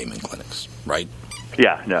education at Amen Clinics, right?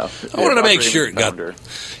 Yeah, no. I wanted to make sure it got,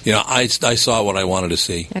 I saw what I wanted to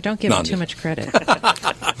see. Yeah, don't give him too much credit.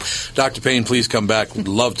 Dr. Payne, please come back.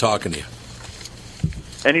 Love talking to you.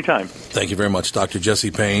 Anytime. Thank you very much, Dr.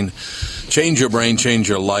 Jesse Payne. Change your brain, change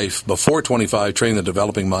your life. Before 25, train the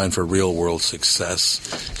developing mind for real-world success.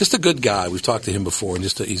 Just a good guy. We've talked to him before, and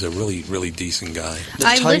he's a really, really decent guy. The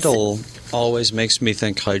title always makes me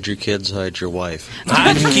think, hide your kids, hide your wife.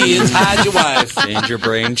 Hide your kids, hide your wife. Change your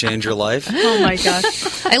brain, change your life. Oh, my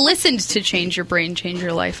gosh. I listened to Change Your Brain, Change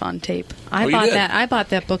Your Life on tape. I bought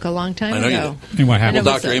that book a long time ago. I know you did. And what happened?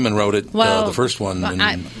 Well, Dr. Amen wrote it, the first one.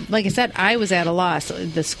 Like I said, I was at a loss.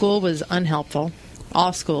 The school was unhelpful.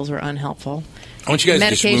 All schools were unhelpful. I want you guys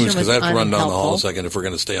Medication to schmooze because I have to run down the hall unhelpful. a second if we're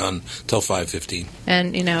going to stay on till 5:15.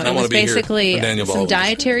 And, it was basically some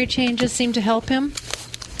dietary changes seemed to help him.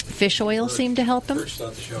 Fish oil seemed to help him.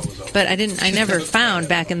 But I never found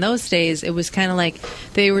back in those days, it was kind of like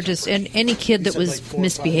they were just, any kid that was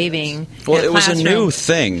misbehaving. Well, it was a new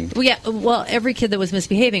thing. Well, yeah, every kid that was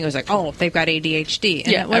misbehaving was like, oh, they've got ADHD.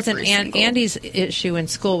 And it wasn't, Andy's issue in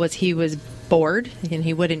school was he was bored and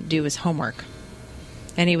he wouldn't do his homework.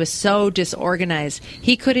 And he was so disorganized.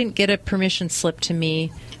 He couldn't get a permission slip to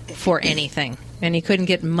me for anything. And he couldn't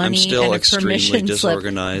get money I'm still and a extremely permission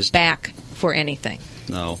disorganized. slip back for anything.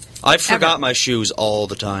 No. I forgot my shoes all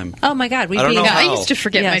the time. Oh, my God. I don't know how. I used to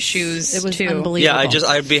forget my shoes, It was too. unbelievable. Yeah,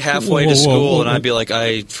 I'd be halfway to school, and I'd be like,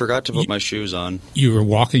 I forgot to put my shoes on. You were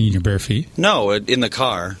walking in your bare feet? No, in the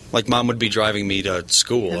car. Like, Mom would be driving me to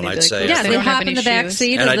school, and I'd say... Yeah, we'd hop in the back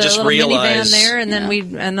seat of the little minivan there,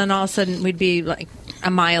 and then all of a sudden we'd be like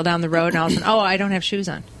a mile down the road, and all of a sudden, I don't have shoes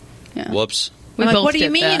on. Yeah. Whoops. What do you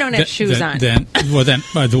mean you don't have shoes on? Then,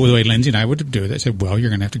 by the way Lindsay and I would do it, they said, well, you're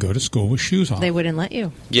going to have to go to school with shoes on. They wouldn't let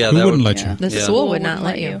you. Yeah, Who wouldn't let you? The school would not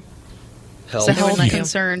let you. It's a health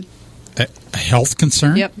concern. A health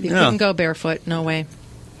concern? Yep, you couldn't go barefoot. No way.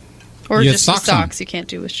 Or You just have socks. You can't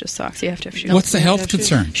do with just socks. You have to have shoes. What's the health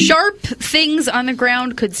concern? Sharp things on the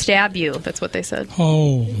ground could stab you. That's what they said.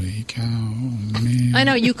 Holy cow, man. I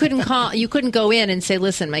know, you couldn't go in and say,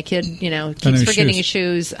 listen, my kid, keeps forgetting his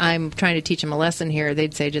shoes. I'm trying to teach him a lesson here.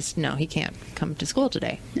 They'd say no, he can't come to school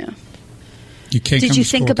today. Yeah. You can't Did you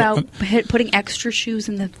think about putting extra shoes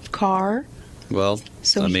in the car? Well,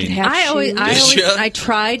 so you could have I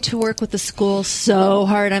tried to work with the school so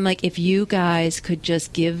hard. I'm like, if you guys could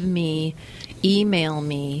just email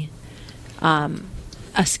me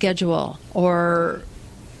a schedule or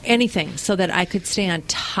anything so that I could stay on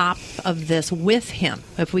top of this with him,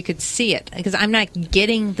 if we could see it, because I'm not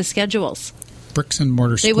getting the schedules. Bricks and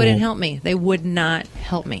mortar school. They wouldn't help me. They would not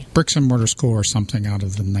help me. Bricks and mortar school are something out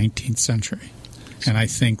of the 19th century, and I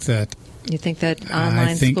think that. You think that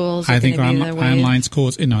online schools are going to be their way? Online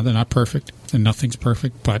schools, they're not perfect, and nothing's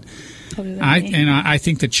perfect, but I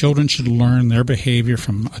think that children should learn their behavior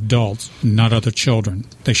from adults, not other children.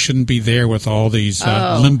 They shouldn't be there with all these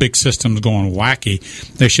limbic systems going wacky.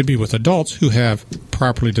 They should be with adults who have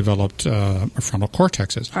properly developed frontal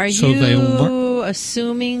cortexes. Are you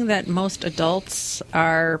assuming that most adults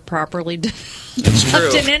are properly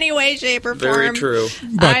developed in any way, shape, or form? Very true.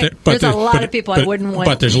 There's a lot of people I wouldn't want.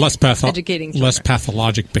 But there's less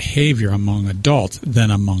pathologic behavior among adults than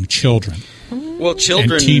among children. Well,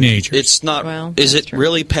 children, and teenagers. It's not. Is it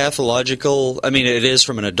really pathological? I mean, it is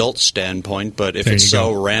from an adult standpoint, but if it's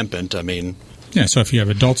so rampant, I mean. Yeah. So if you have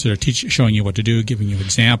adults that are showing you what to do, giving you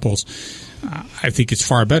examples, I think it's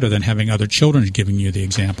far better than having other children giving you the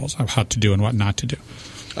examples of how to do and what not to do.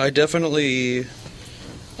 I definitely.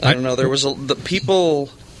 I don't know. The people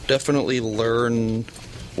definitely learn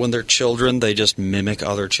when they're children. They just mimic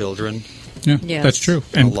other children. Yeah, that's true.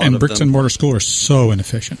 And bricks and mortar school are so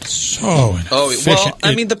inefficient. So inefficient. Oh, well,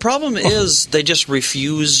 I mean, the problem is they just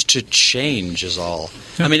refuse to change is all.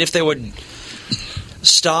 Yeah. I mean, if they would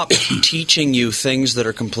stop teaching you things that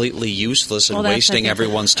are completely useless and wasting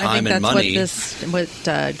everyone's time and money. What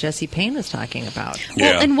Jesse Payne was talking about.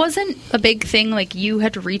 Yeah. Well, and wasn't a big thing like you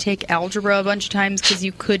had to retake algebra a bunch of times because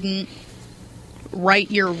you couldn't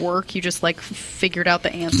write your work? You just figured out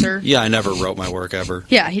the answer? Yeah, I never wrote my work ever.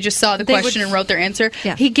 Yeah, he just saw the question and wrote their answer.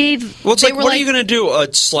 Yeah. He gave. Well, it's what are you going to do?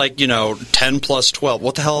 It's 10 plus 12.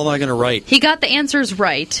 What the hell am I going to write? He got the answers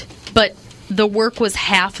right, but the work was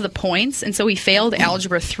half the points, and so he failed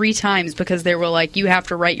algebra 3 times because they were like, you have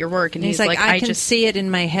to write your work. And he's like, I can just see it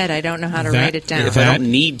in my head. I don't know how to write it down. If I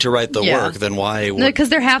don't need to write the work, then why? No,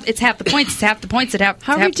 because it's half the points. It's half the points.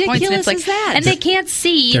 How ridiculous is that? And they can't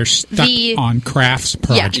see. They're stuck on crafts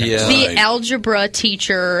projects. Yeah, the algebra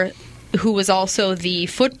teacher, who was also the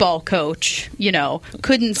football coach,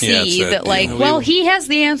 couldn't see that, he has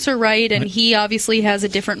the answer right, and he obviously has a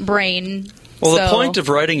different brain. Well, the point of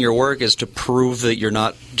writing your work is to prove that you're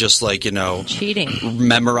not just cheating,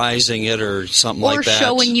 memorizing it or something like that, or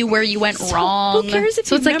showing you where you went wrong. Who cares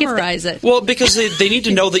if you memorize it? Well, because they need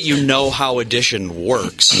to know that you know how addition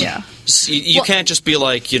works. Yeah. You can't just be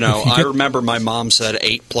like, I remember my mom said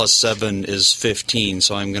 8 plus 7 is 15,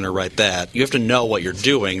 so I'm going to write that. You have to know what you're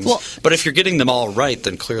doing. Well, but if you're getting them all right,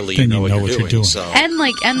 then clearly you know what you're doing. So. And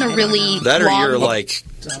the really that, or you're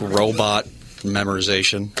robot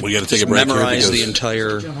memorization. We got to take a break. Memorize the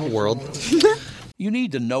entire world. You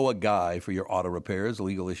need to know a guy for your auto repairs,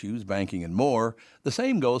 legal issues, banking, and more. The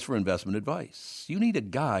same goes for investment advice. You need a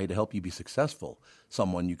guy to help you be successful,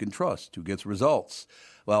 someone you can trust who gets results.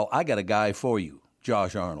 Well, I got a guy for you,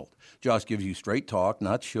 Josh Arnold. Josh gives you straight talk,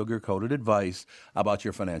 not sugar-coated advice about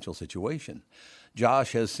your financial situation.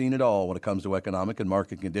 Josh has seen it all when it comes to economic and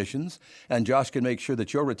market conditions, and Josh can make sure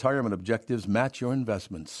that your retirement objectives match your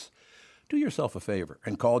investments. Do yourself a favor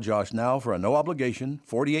and call Josh now for a no-obligation,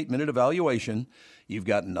 48-minute evaluation. You've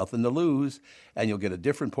got nothing to lose, and you'll get a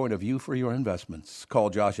different point of view for your investments. Call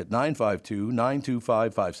Josh at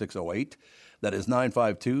 952-925-5608. That is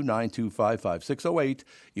 952-925-5608.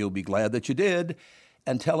 You'll be glad that you did.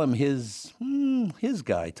 And tell him his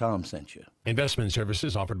guy, Tom, sent you. Investment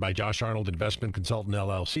services offered by Josh Arnold Investment Consultant,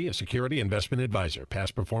 LLC, a security investment advisor.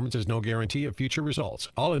 Past performance is no guarantee of future results.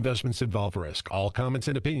 All investments involve risk. All comments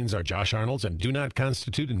and opinions are Josh Arnold's and do not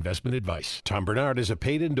constitute investment advice. Tom Bernard is a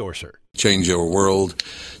paid endorser. Change your world,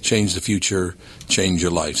 change the future, change your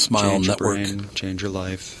life. Smile change Network. Your brain, change your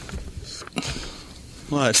life.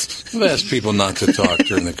 What? I've asked people not to talk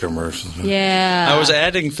during the commercials. Yeah. I was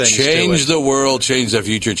adding things Change to it. the world, change the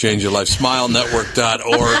future, change your life.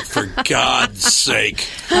 SmileNetwork.org, for God's sake.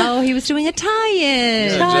 Oh, he was doing a tie-in.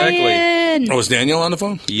 Yeah, exactly. Oh, is Daniel on the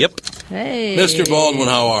phone? Yep. Hey. Mr. Baldwin,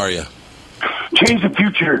 how are you? Change the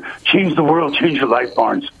future, change the world, change your life,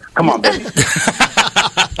 Barnes. Come on, baby.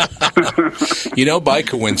 By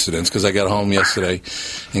coincidence, because I got home yesterday,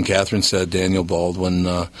 and Catherine said Daniel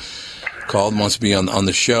Baldwin called, wants to be on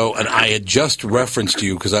the show, and I had just referenced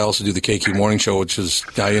you because I also do the KQ Morning Show, which is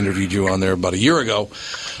I interviewed you on there about a year ago.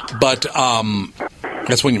 But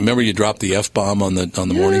that's when you dropped the F-bomb on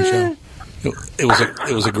the morning show.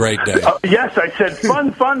 It was a great day. Yes, I said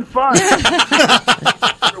fun.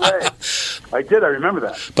 I did. I remember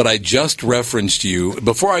that. But I just referenced you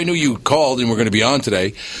before I knew you called and were going to be on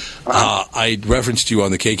today. I referenced you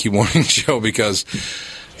on the KQ Morning Show because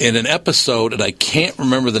in an episode, and I can't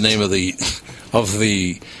remember the name of the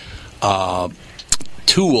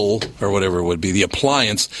tool or whatever it would be, the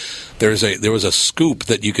appliance. There was a scoop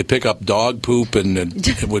that you could pick up dog poop and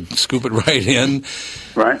it would scoop it right in.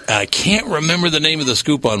 Right. I can't remember the name of the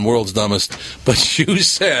scoop on World's Dumbest, but you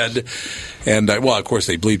said, of course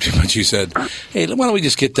they bleeped you, but you said, hey, why don't we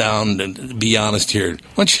just get down and be honest here?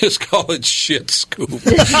 Why don't you just call it shit scoop?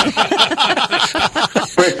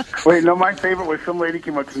 Wait, no, my favorite was some lady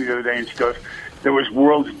came up to me the other day and she goes, there was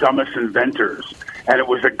World's Dumbest Inventors. And it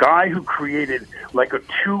was a guy who created like a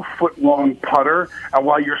 2-foot-long putter, and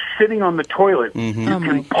while you're sitting on the toilet, you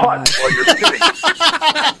can putt while you're sitting,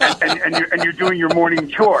 and you're doing your morning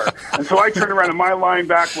chore. And so I turned around, and my line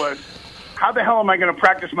back was, how the hell am I going to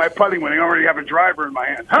practice my putting when I already have a driver in my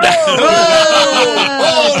hand?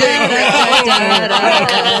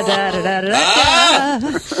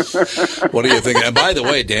 What do you think? And by the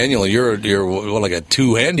way, Daniel, you're like a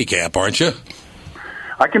 2 handicap, aren't you?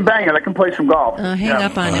 I can bang it. I can play some golf. Hang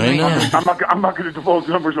up on it right now. I'm not going to divulge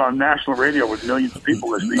numbers on national radio with millions of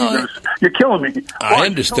people listening. You're killing me. I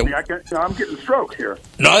understand. I'm getting strokes here.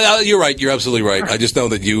 No, you're right. You're absolutely right. I just know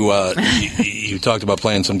that you talked about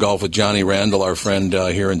playing some golf with Johnny Randall, our friend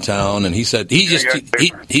here in town, and he said he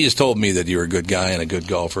just told me that you're a good guy and a good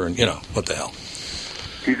golfer, and what the hell.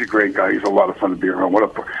 He's a great guy. He's a lot of fun to be around.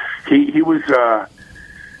 He was.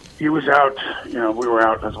 he was out. We were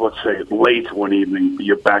out, let's say, late one evening.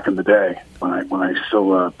 You're back in the day when I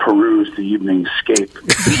still perused the evening Scape,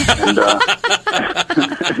 and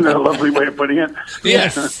isn't that a lovely way of putting it?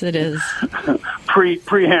 Yes, it is.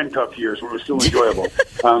 Pre handcuff years, where it was still enjoyable.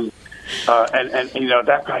 And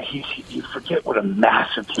that guy, you forget what a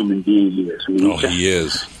massive human being he is. I mean, he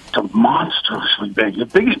is. It's a monstrously big, the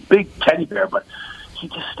biggest big teddy bear, but he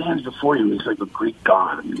just stands before you and he's like a Greek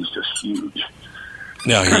god. I mean, he's just huge.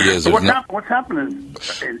 No, he is. So what's happening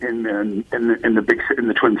in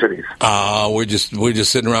the Twin Cities? We're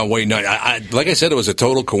just sitting around waiting. Like I said, it was a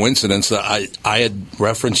total coincidence. I had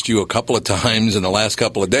referenced you a couple of times in the last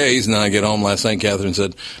couple of days, and then I get home last night. Catherine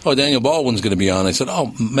said, "Oh, Daniel Baldwin's going to be on." I said,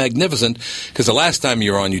 "Oh, magnificent!" Because the last time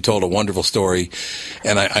you were on, you told a wonderful story,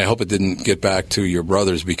 and I hope it didn't get back to your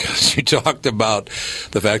brothers, because you talked about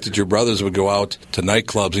the fact that your brothers would go out to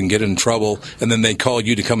nightclubs and get in trouble, and then they called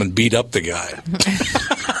you to come and beat up the guy.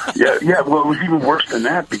 Yeah. Well, it was even worse than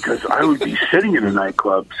that, because I would be sitting in a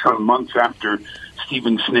nightclub some months after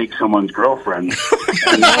Stephen snaked someone's girlfriend,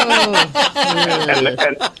 and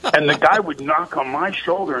the guy would knock on my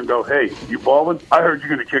shoulder and go, "Hey, you Baldwin, I heard you're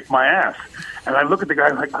going to kick my ass." And I look at the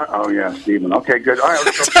guy like, "Oh yeah, Stephen. Okay, good. All right,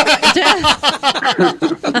 let's go."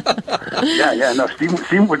 Yeah. No,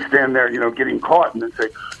 Stephen would stand there, getting caught, and then say,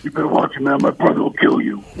 "You better watch him, man. My brother will kill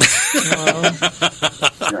you."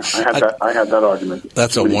 I had that argument.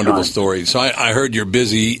 That's a wonderful story. So I heard you're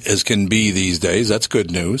busy as can be these days. That's good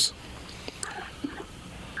news.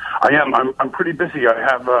 I am. I'm pretty busy. I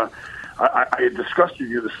have. I had discussed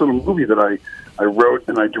with you this little movie that I wrote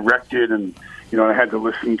and I directed, and I had to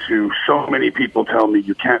listen to so many people tell me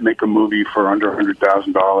you can't make a movie for under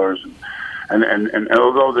 $100,000, and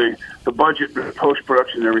although the budget, the post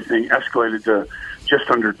production, and everything escalated to just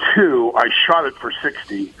under $2 million, I shot it for $60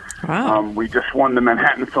 million. Wow. We just won the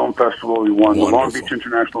Manhattan Film Festival. We won the Long Beach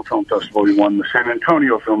International Film Festival. We won the San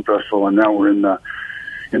Antonio Film Festival, and now we're in the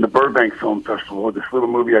Burbank Film Festival. This little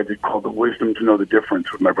movie I did called The Wisdom to Know the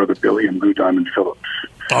Difference with my brother Billy and Lou Diamond Phillips.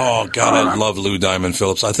 Oh, God, I love Lou Diamond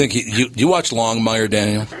Phillips. I think you watch Longmire,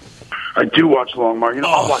 Daniel? I do watch Longmire.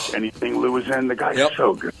 I'll watch anything Lou is in. The guy is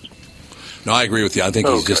so good. No, I agree with you. I think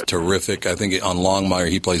he's just terrific. I think on Longmire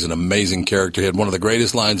he plays an amazing character. He had one of the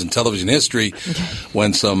greatest lines in television history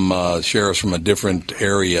when some sheriffs from a different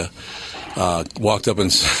area walked up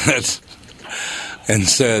and said,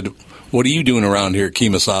 "What are you doing around here,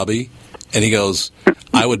 Kemosabe?" And he goes,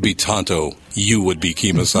 "I would be Tonto. You would be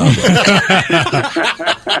Kemosabe."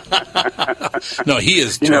 No, he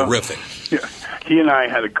is terrific. He and I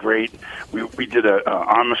had a great. We did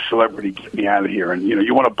I'm a Celebrity, Get Me Out of Here, and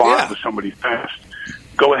you want to bond with somebody fast.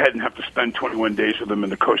 Go ahead and have to spend 21 days with them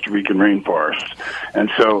in the Costa Rican rainforest.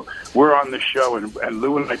 And so we're on the show, and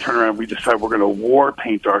Lou and I turn around, we decide we're going to war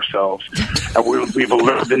paint ourselves, and we've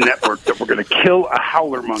alerted the network that we're going to kill a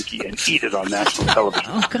howler monkey and eat it on national television.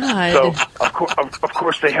 Oh, God. So, of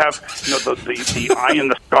course, they have the eye in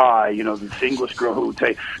the sky, this English girl who would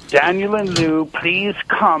say, "Daniel and Lou, please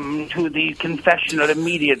come to the confessional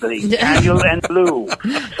immediately. Daniel and Lou."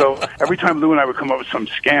 So every time Lou and I would come up with some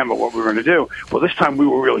scam of what we were going to do, well, this time we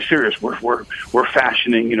were really serious. We're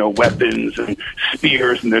fashioning, weapons and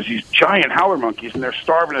spears, and there's these giant howler monkeys, and they're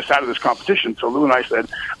starving us out of this competition. So Lou and I said,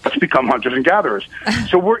 "Let's become hunters and gatherers."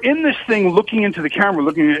 So we're in this thing, looking into the camera,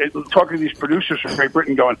 talking to these producers from Great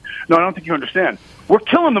Britain, going, "No, I don't think you understand. We're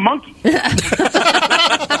killing the monkey."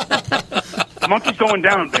 The monkey's going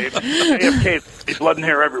down, babe. AFK, it's blood and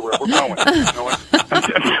hair everywhere. We're going.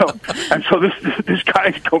 And so this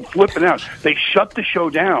guy's go flipping out. They shut the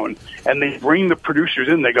show down, and they bring the producers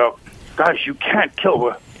in. They go, "Guys, you can't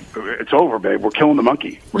kill. It's over, babe. We're killing the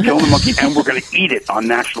monkey. We're killing the monkey, and we're going to eat it on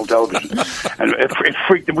national television." And it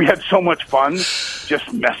freaked. We had so much fun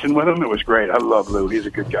just messing with him. It was great. I love Lou. He's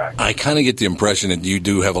a good guy. I kind of get the impression that you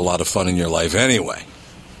do have a lot of fun in your life anyway.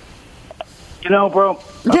 Bro,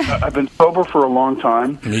 I've been sober for a long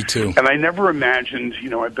time. Me too. And I never imagined,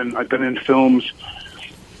 I've been in films,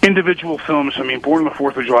 individual films. I mean, Born on the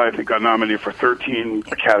 4th of July, I think, got nominated for 13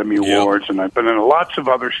 Academy Awards, and I've been in lots of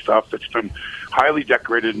other stuff that's been highly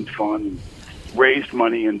decorated and fun, raised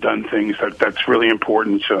money and done things that's really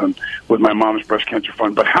important with my mom's breast cancer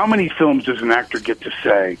fund. But how many films does an actor get to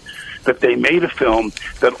say that they made a film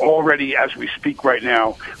that already, as we speak right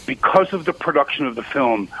now, because of the production of the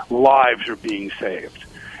film, lives are being saved?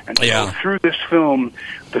 And so through this film,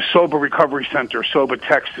 the Sober Recovery Center, Sober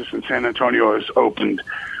Texas in San Antonio, has opened.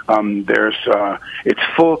 It's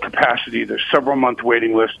full capacity. There's several-month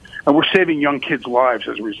waiting list, and we're saving young kids' lives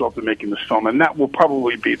as a result of making this film, and that will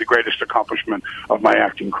probably be the greatest accomplishment of my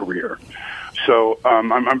acting career. So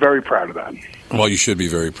I'm very proud of that. Well, you should be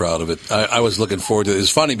very proud of it. I was looking forward to it. It's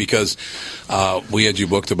funny because we had you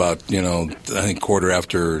booked about, I think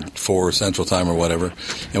 4:15 Central Time or whatever,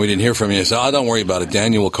 and we didn't hear from you. I said, "Oh, don't worry about it.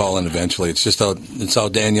 Daniel will call in eventually. It's just how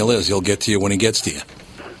Daniel is. He'll get to you when he gets to you."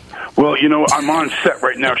 Well, I'm on set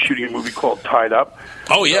right now shooting a movie called Tied Up.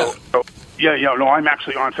 Oh, yeah. No, I'm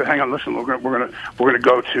actually on set. Hang on, listen, we're gonna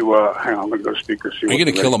go to. Hang on, I'm gonna go to speakers. Are you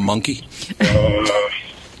gonna kill a monkey?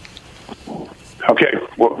 Okay.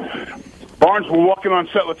 Well, Barnes, we're walking on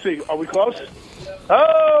set. Let's see. Are we close?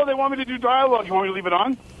 Oh, they want me to do dialogue. You want me to leave it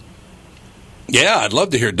on? Yeah, I'd love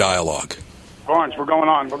to hear dialogue. Barnes, we're going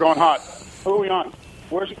on. We're going hot. Who are we on?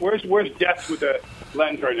 Where's Death with the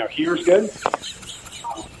lens right now? Here's good.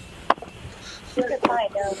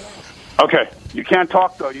 Okay. You can't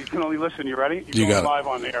talk though. You can only listen. You ready? You got it. Live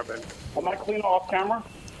on the air, but am I clean off camera?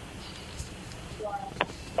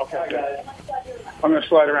 Okay. Good. I'm going to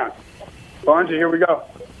slide around. Barnes, here we go.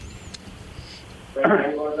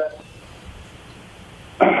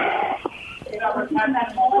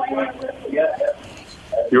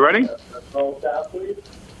 You ready? Keep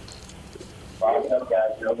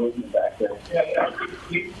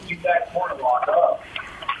that corner locked up.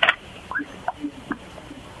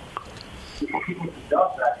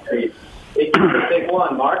 Take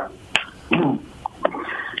one, Mark.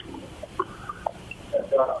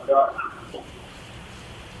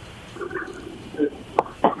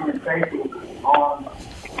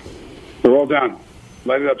 They're all down.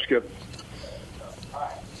 Light it up, Skip.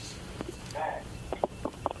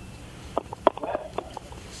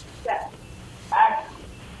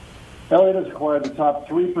 Elliott has acquired the top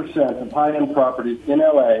 3% of high-end properties in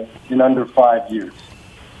L.A. in under 5 years.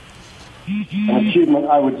 An achievement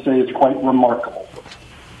I would say is quite remarkable.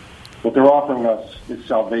 What they're offering us is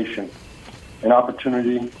salvation, an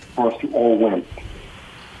opportunity for us to all win.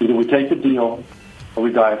 Either we take the deal or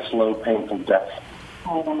we die a slow, painful death.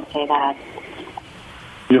 I wouldn't say that.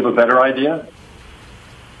 Do you have a better idea?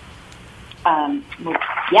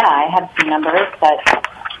 Yeah, I have some numbers, but...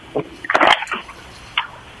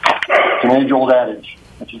 It's an age-old adage.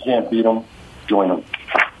 If you can't beat them, join them.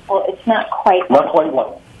 Well, it's not quite... Not quite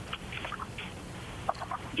what?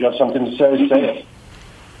 If you have something to say, say it.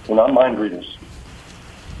 We're not mind readers.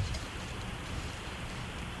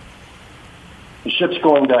 The ship's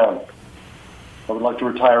going down. I would like to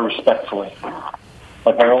retire respectfully.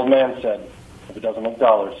 Like my old man said, if it doesn't make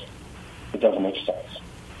dollars, it doesn't make sense.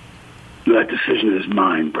 That decision is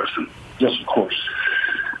mine, Preston. Yes, of course.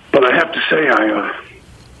 But I have to say,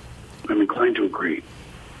 I'm inclined to agree.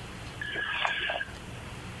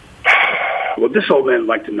 What this old man would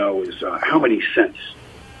like to know is how many cents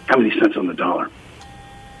on the dollar.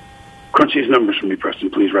 Crunch these numbers for me, Preston,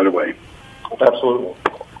 please, right away. Absolutely.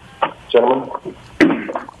 Gentlemen.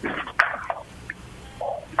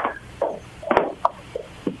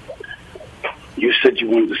 You said you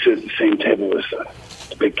wanted to sit at the same table as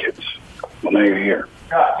the big kids. Well, now you're here.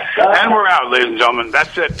 And we're out, ladies and gentlemen.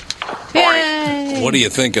 That's it. Yay. What do you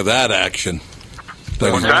think of that action?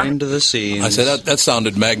 Behind the scenes. I said, that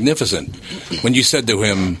sounded magnificent. When you said to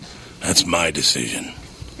him, "That's my decision."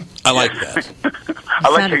 I like that. I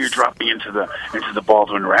like how you dropped me into the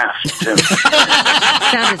Baldwin rasp, too.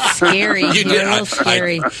 Sounded scary. You did. Real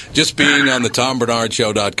scary. Just being on the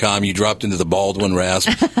TomBernardShow.com, you dropped into the Baldwin rasp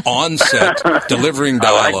on set, delivering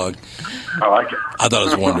dialogue. I like it. I thought it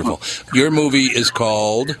was wonderful. Your movie is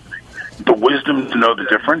called The Wisdom to Know the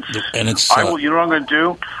Difference. And it's you know what I'm going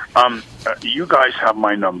to do? You guys have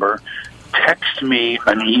my number. Text me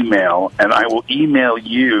an email, and I will email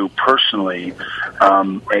you personally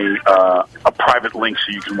a private link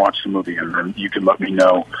so you can watch the movie, and then you can let me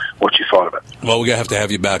know what you thought of it. Well, we have to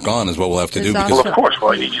have you back on, is what we'll have to do. Well, of course.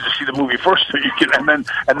 Well, I need you to see the movie first, so you can,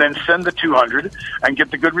 and then send the 200 and get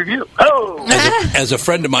the good review. Oh, as a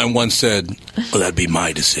friend of mine once said, "Well, that'd be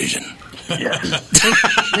my decision." Yes.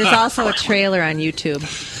 There's also a trailer on YouTube.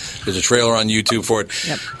 There's a trailer on YouTube for it.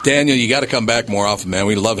 Yep. Daniel, you got to come back more often, man.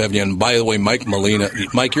 We love having you. And by the way, Mike Molina.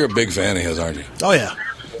 Mike, you're a big fan of his, aren't you? Oh, yeah.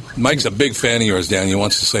 Mike's a big fan of yours, Daniel. He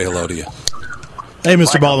wants to say hello to you. Hey,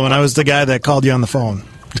 Mr. Baldwin. I was the guy that called you on the phone.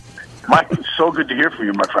 Mike, it's so good to hear from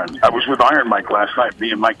you, my friend. I was with Iron Mike last night,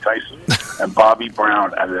 me and Mike Tyson and Bobby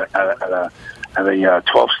Brown at a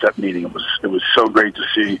 12-step meeting. It was so great to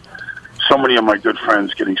see so many of my good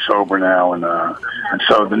friends getting sober now, and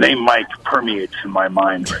so the name Mike permeates in my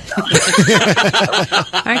mind right now.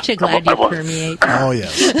 Aren't you glad you permeate? Oh,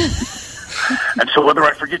 yes. And so whether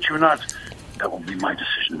I forget you or not, that will be my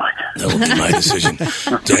decision, Mike. That will be my decision.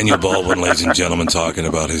 Daniel Baldwin, ladies and gentlemen, talking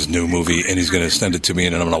about his new movie, and he's going to send it to me,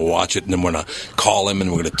 and then I'm going to watch it, and then we're going to call him,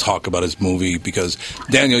 and we're going to talk about his movie, because,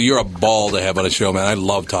 Daniel, you're a ball to have on a show, man. I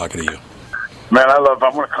love talking to you. Man, I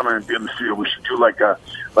want to come in and be in the studio. We should do like a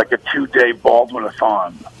 2-day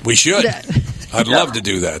Baldwin-a-thon. We should. I'd love to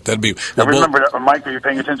do that. That'd be. Now remember, Mike, are you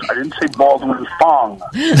paying attention? I didn't say Baldwin Fong.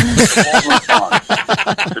 Baldwin Fong.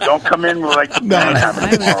 So don't come in with like weird.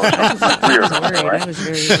 I was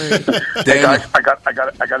very worried. Hey guys, I got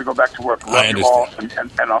to go back to work. I understand.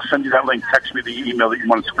 And I'll send you that link. Text me the email that you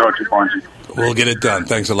want us to go to, Barnesy. We'll get it done.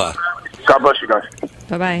 Thanks a lot. God bless you guys.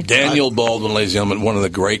 Bye-bye. Daniel Baldwin, ladies and gentlemen, one of the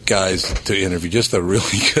great guys to interview. Just a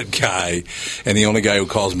really good guy, and the only guy who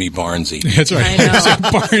calls me Barnesy. That's right. I know.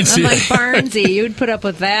 Barnesy. I'm like, Barnesy, you'd put up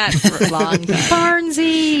with that for a long time.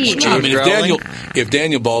 Barnesy. I mean, if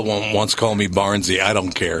Daniel Baldwin wants to call me Barnesy, I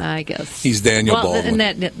don't care. I guess. He's Daniel Baldwin.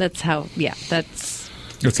 And that's how, that's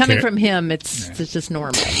coming from him, it's just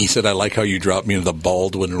normal. He said, I like how you dropped me into the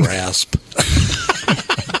Baldwin rasp.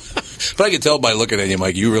 But I can tell by looking at you,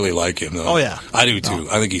 Mike, you really like him. Though. Oh, yeah. I do, too.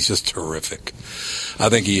 I think he's just terrific. I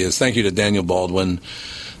think he is. Thank you to Daniel Baldwin.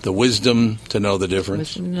 The wisdom to know the difference.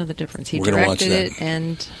 Wisdom to know the difference. He We're gonna watch directed that. it,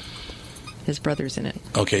 and his brother's in it.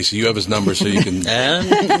 Okay, so you have his number so you can... and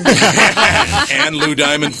Lou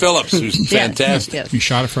Diamond Phillips, who's fantastic. Yes. You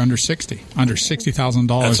shot it for under $60,000,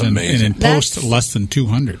 That's and amazing. in post less than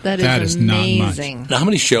 $200. That is amazing. Not much. Now, how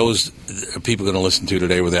many shows are people going to listen to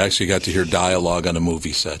today where they actually got to hear dialogue on a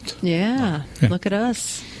movie set? Yeah. Look at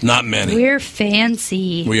us. Not many. We're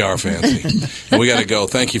fancy. We are fancy. And we got to go.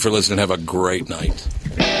 Thank you for listening. Have a great night.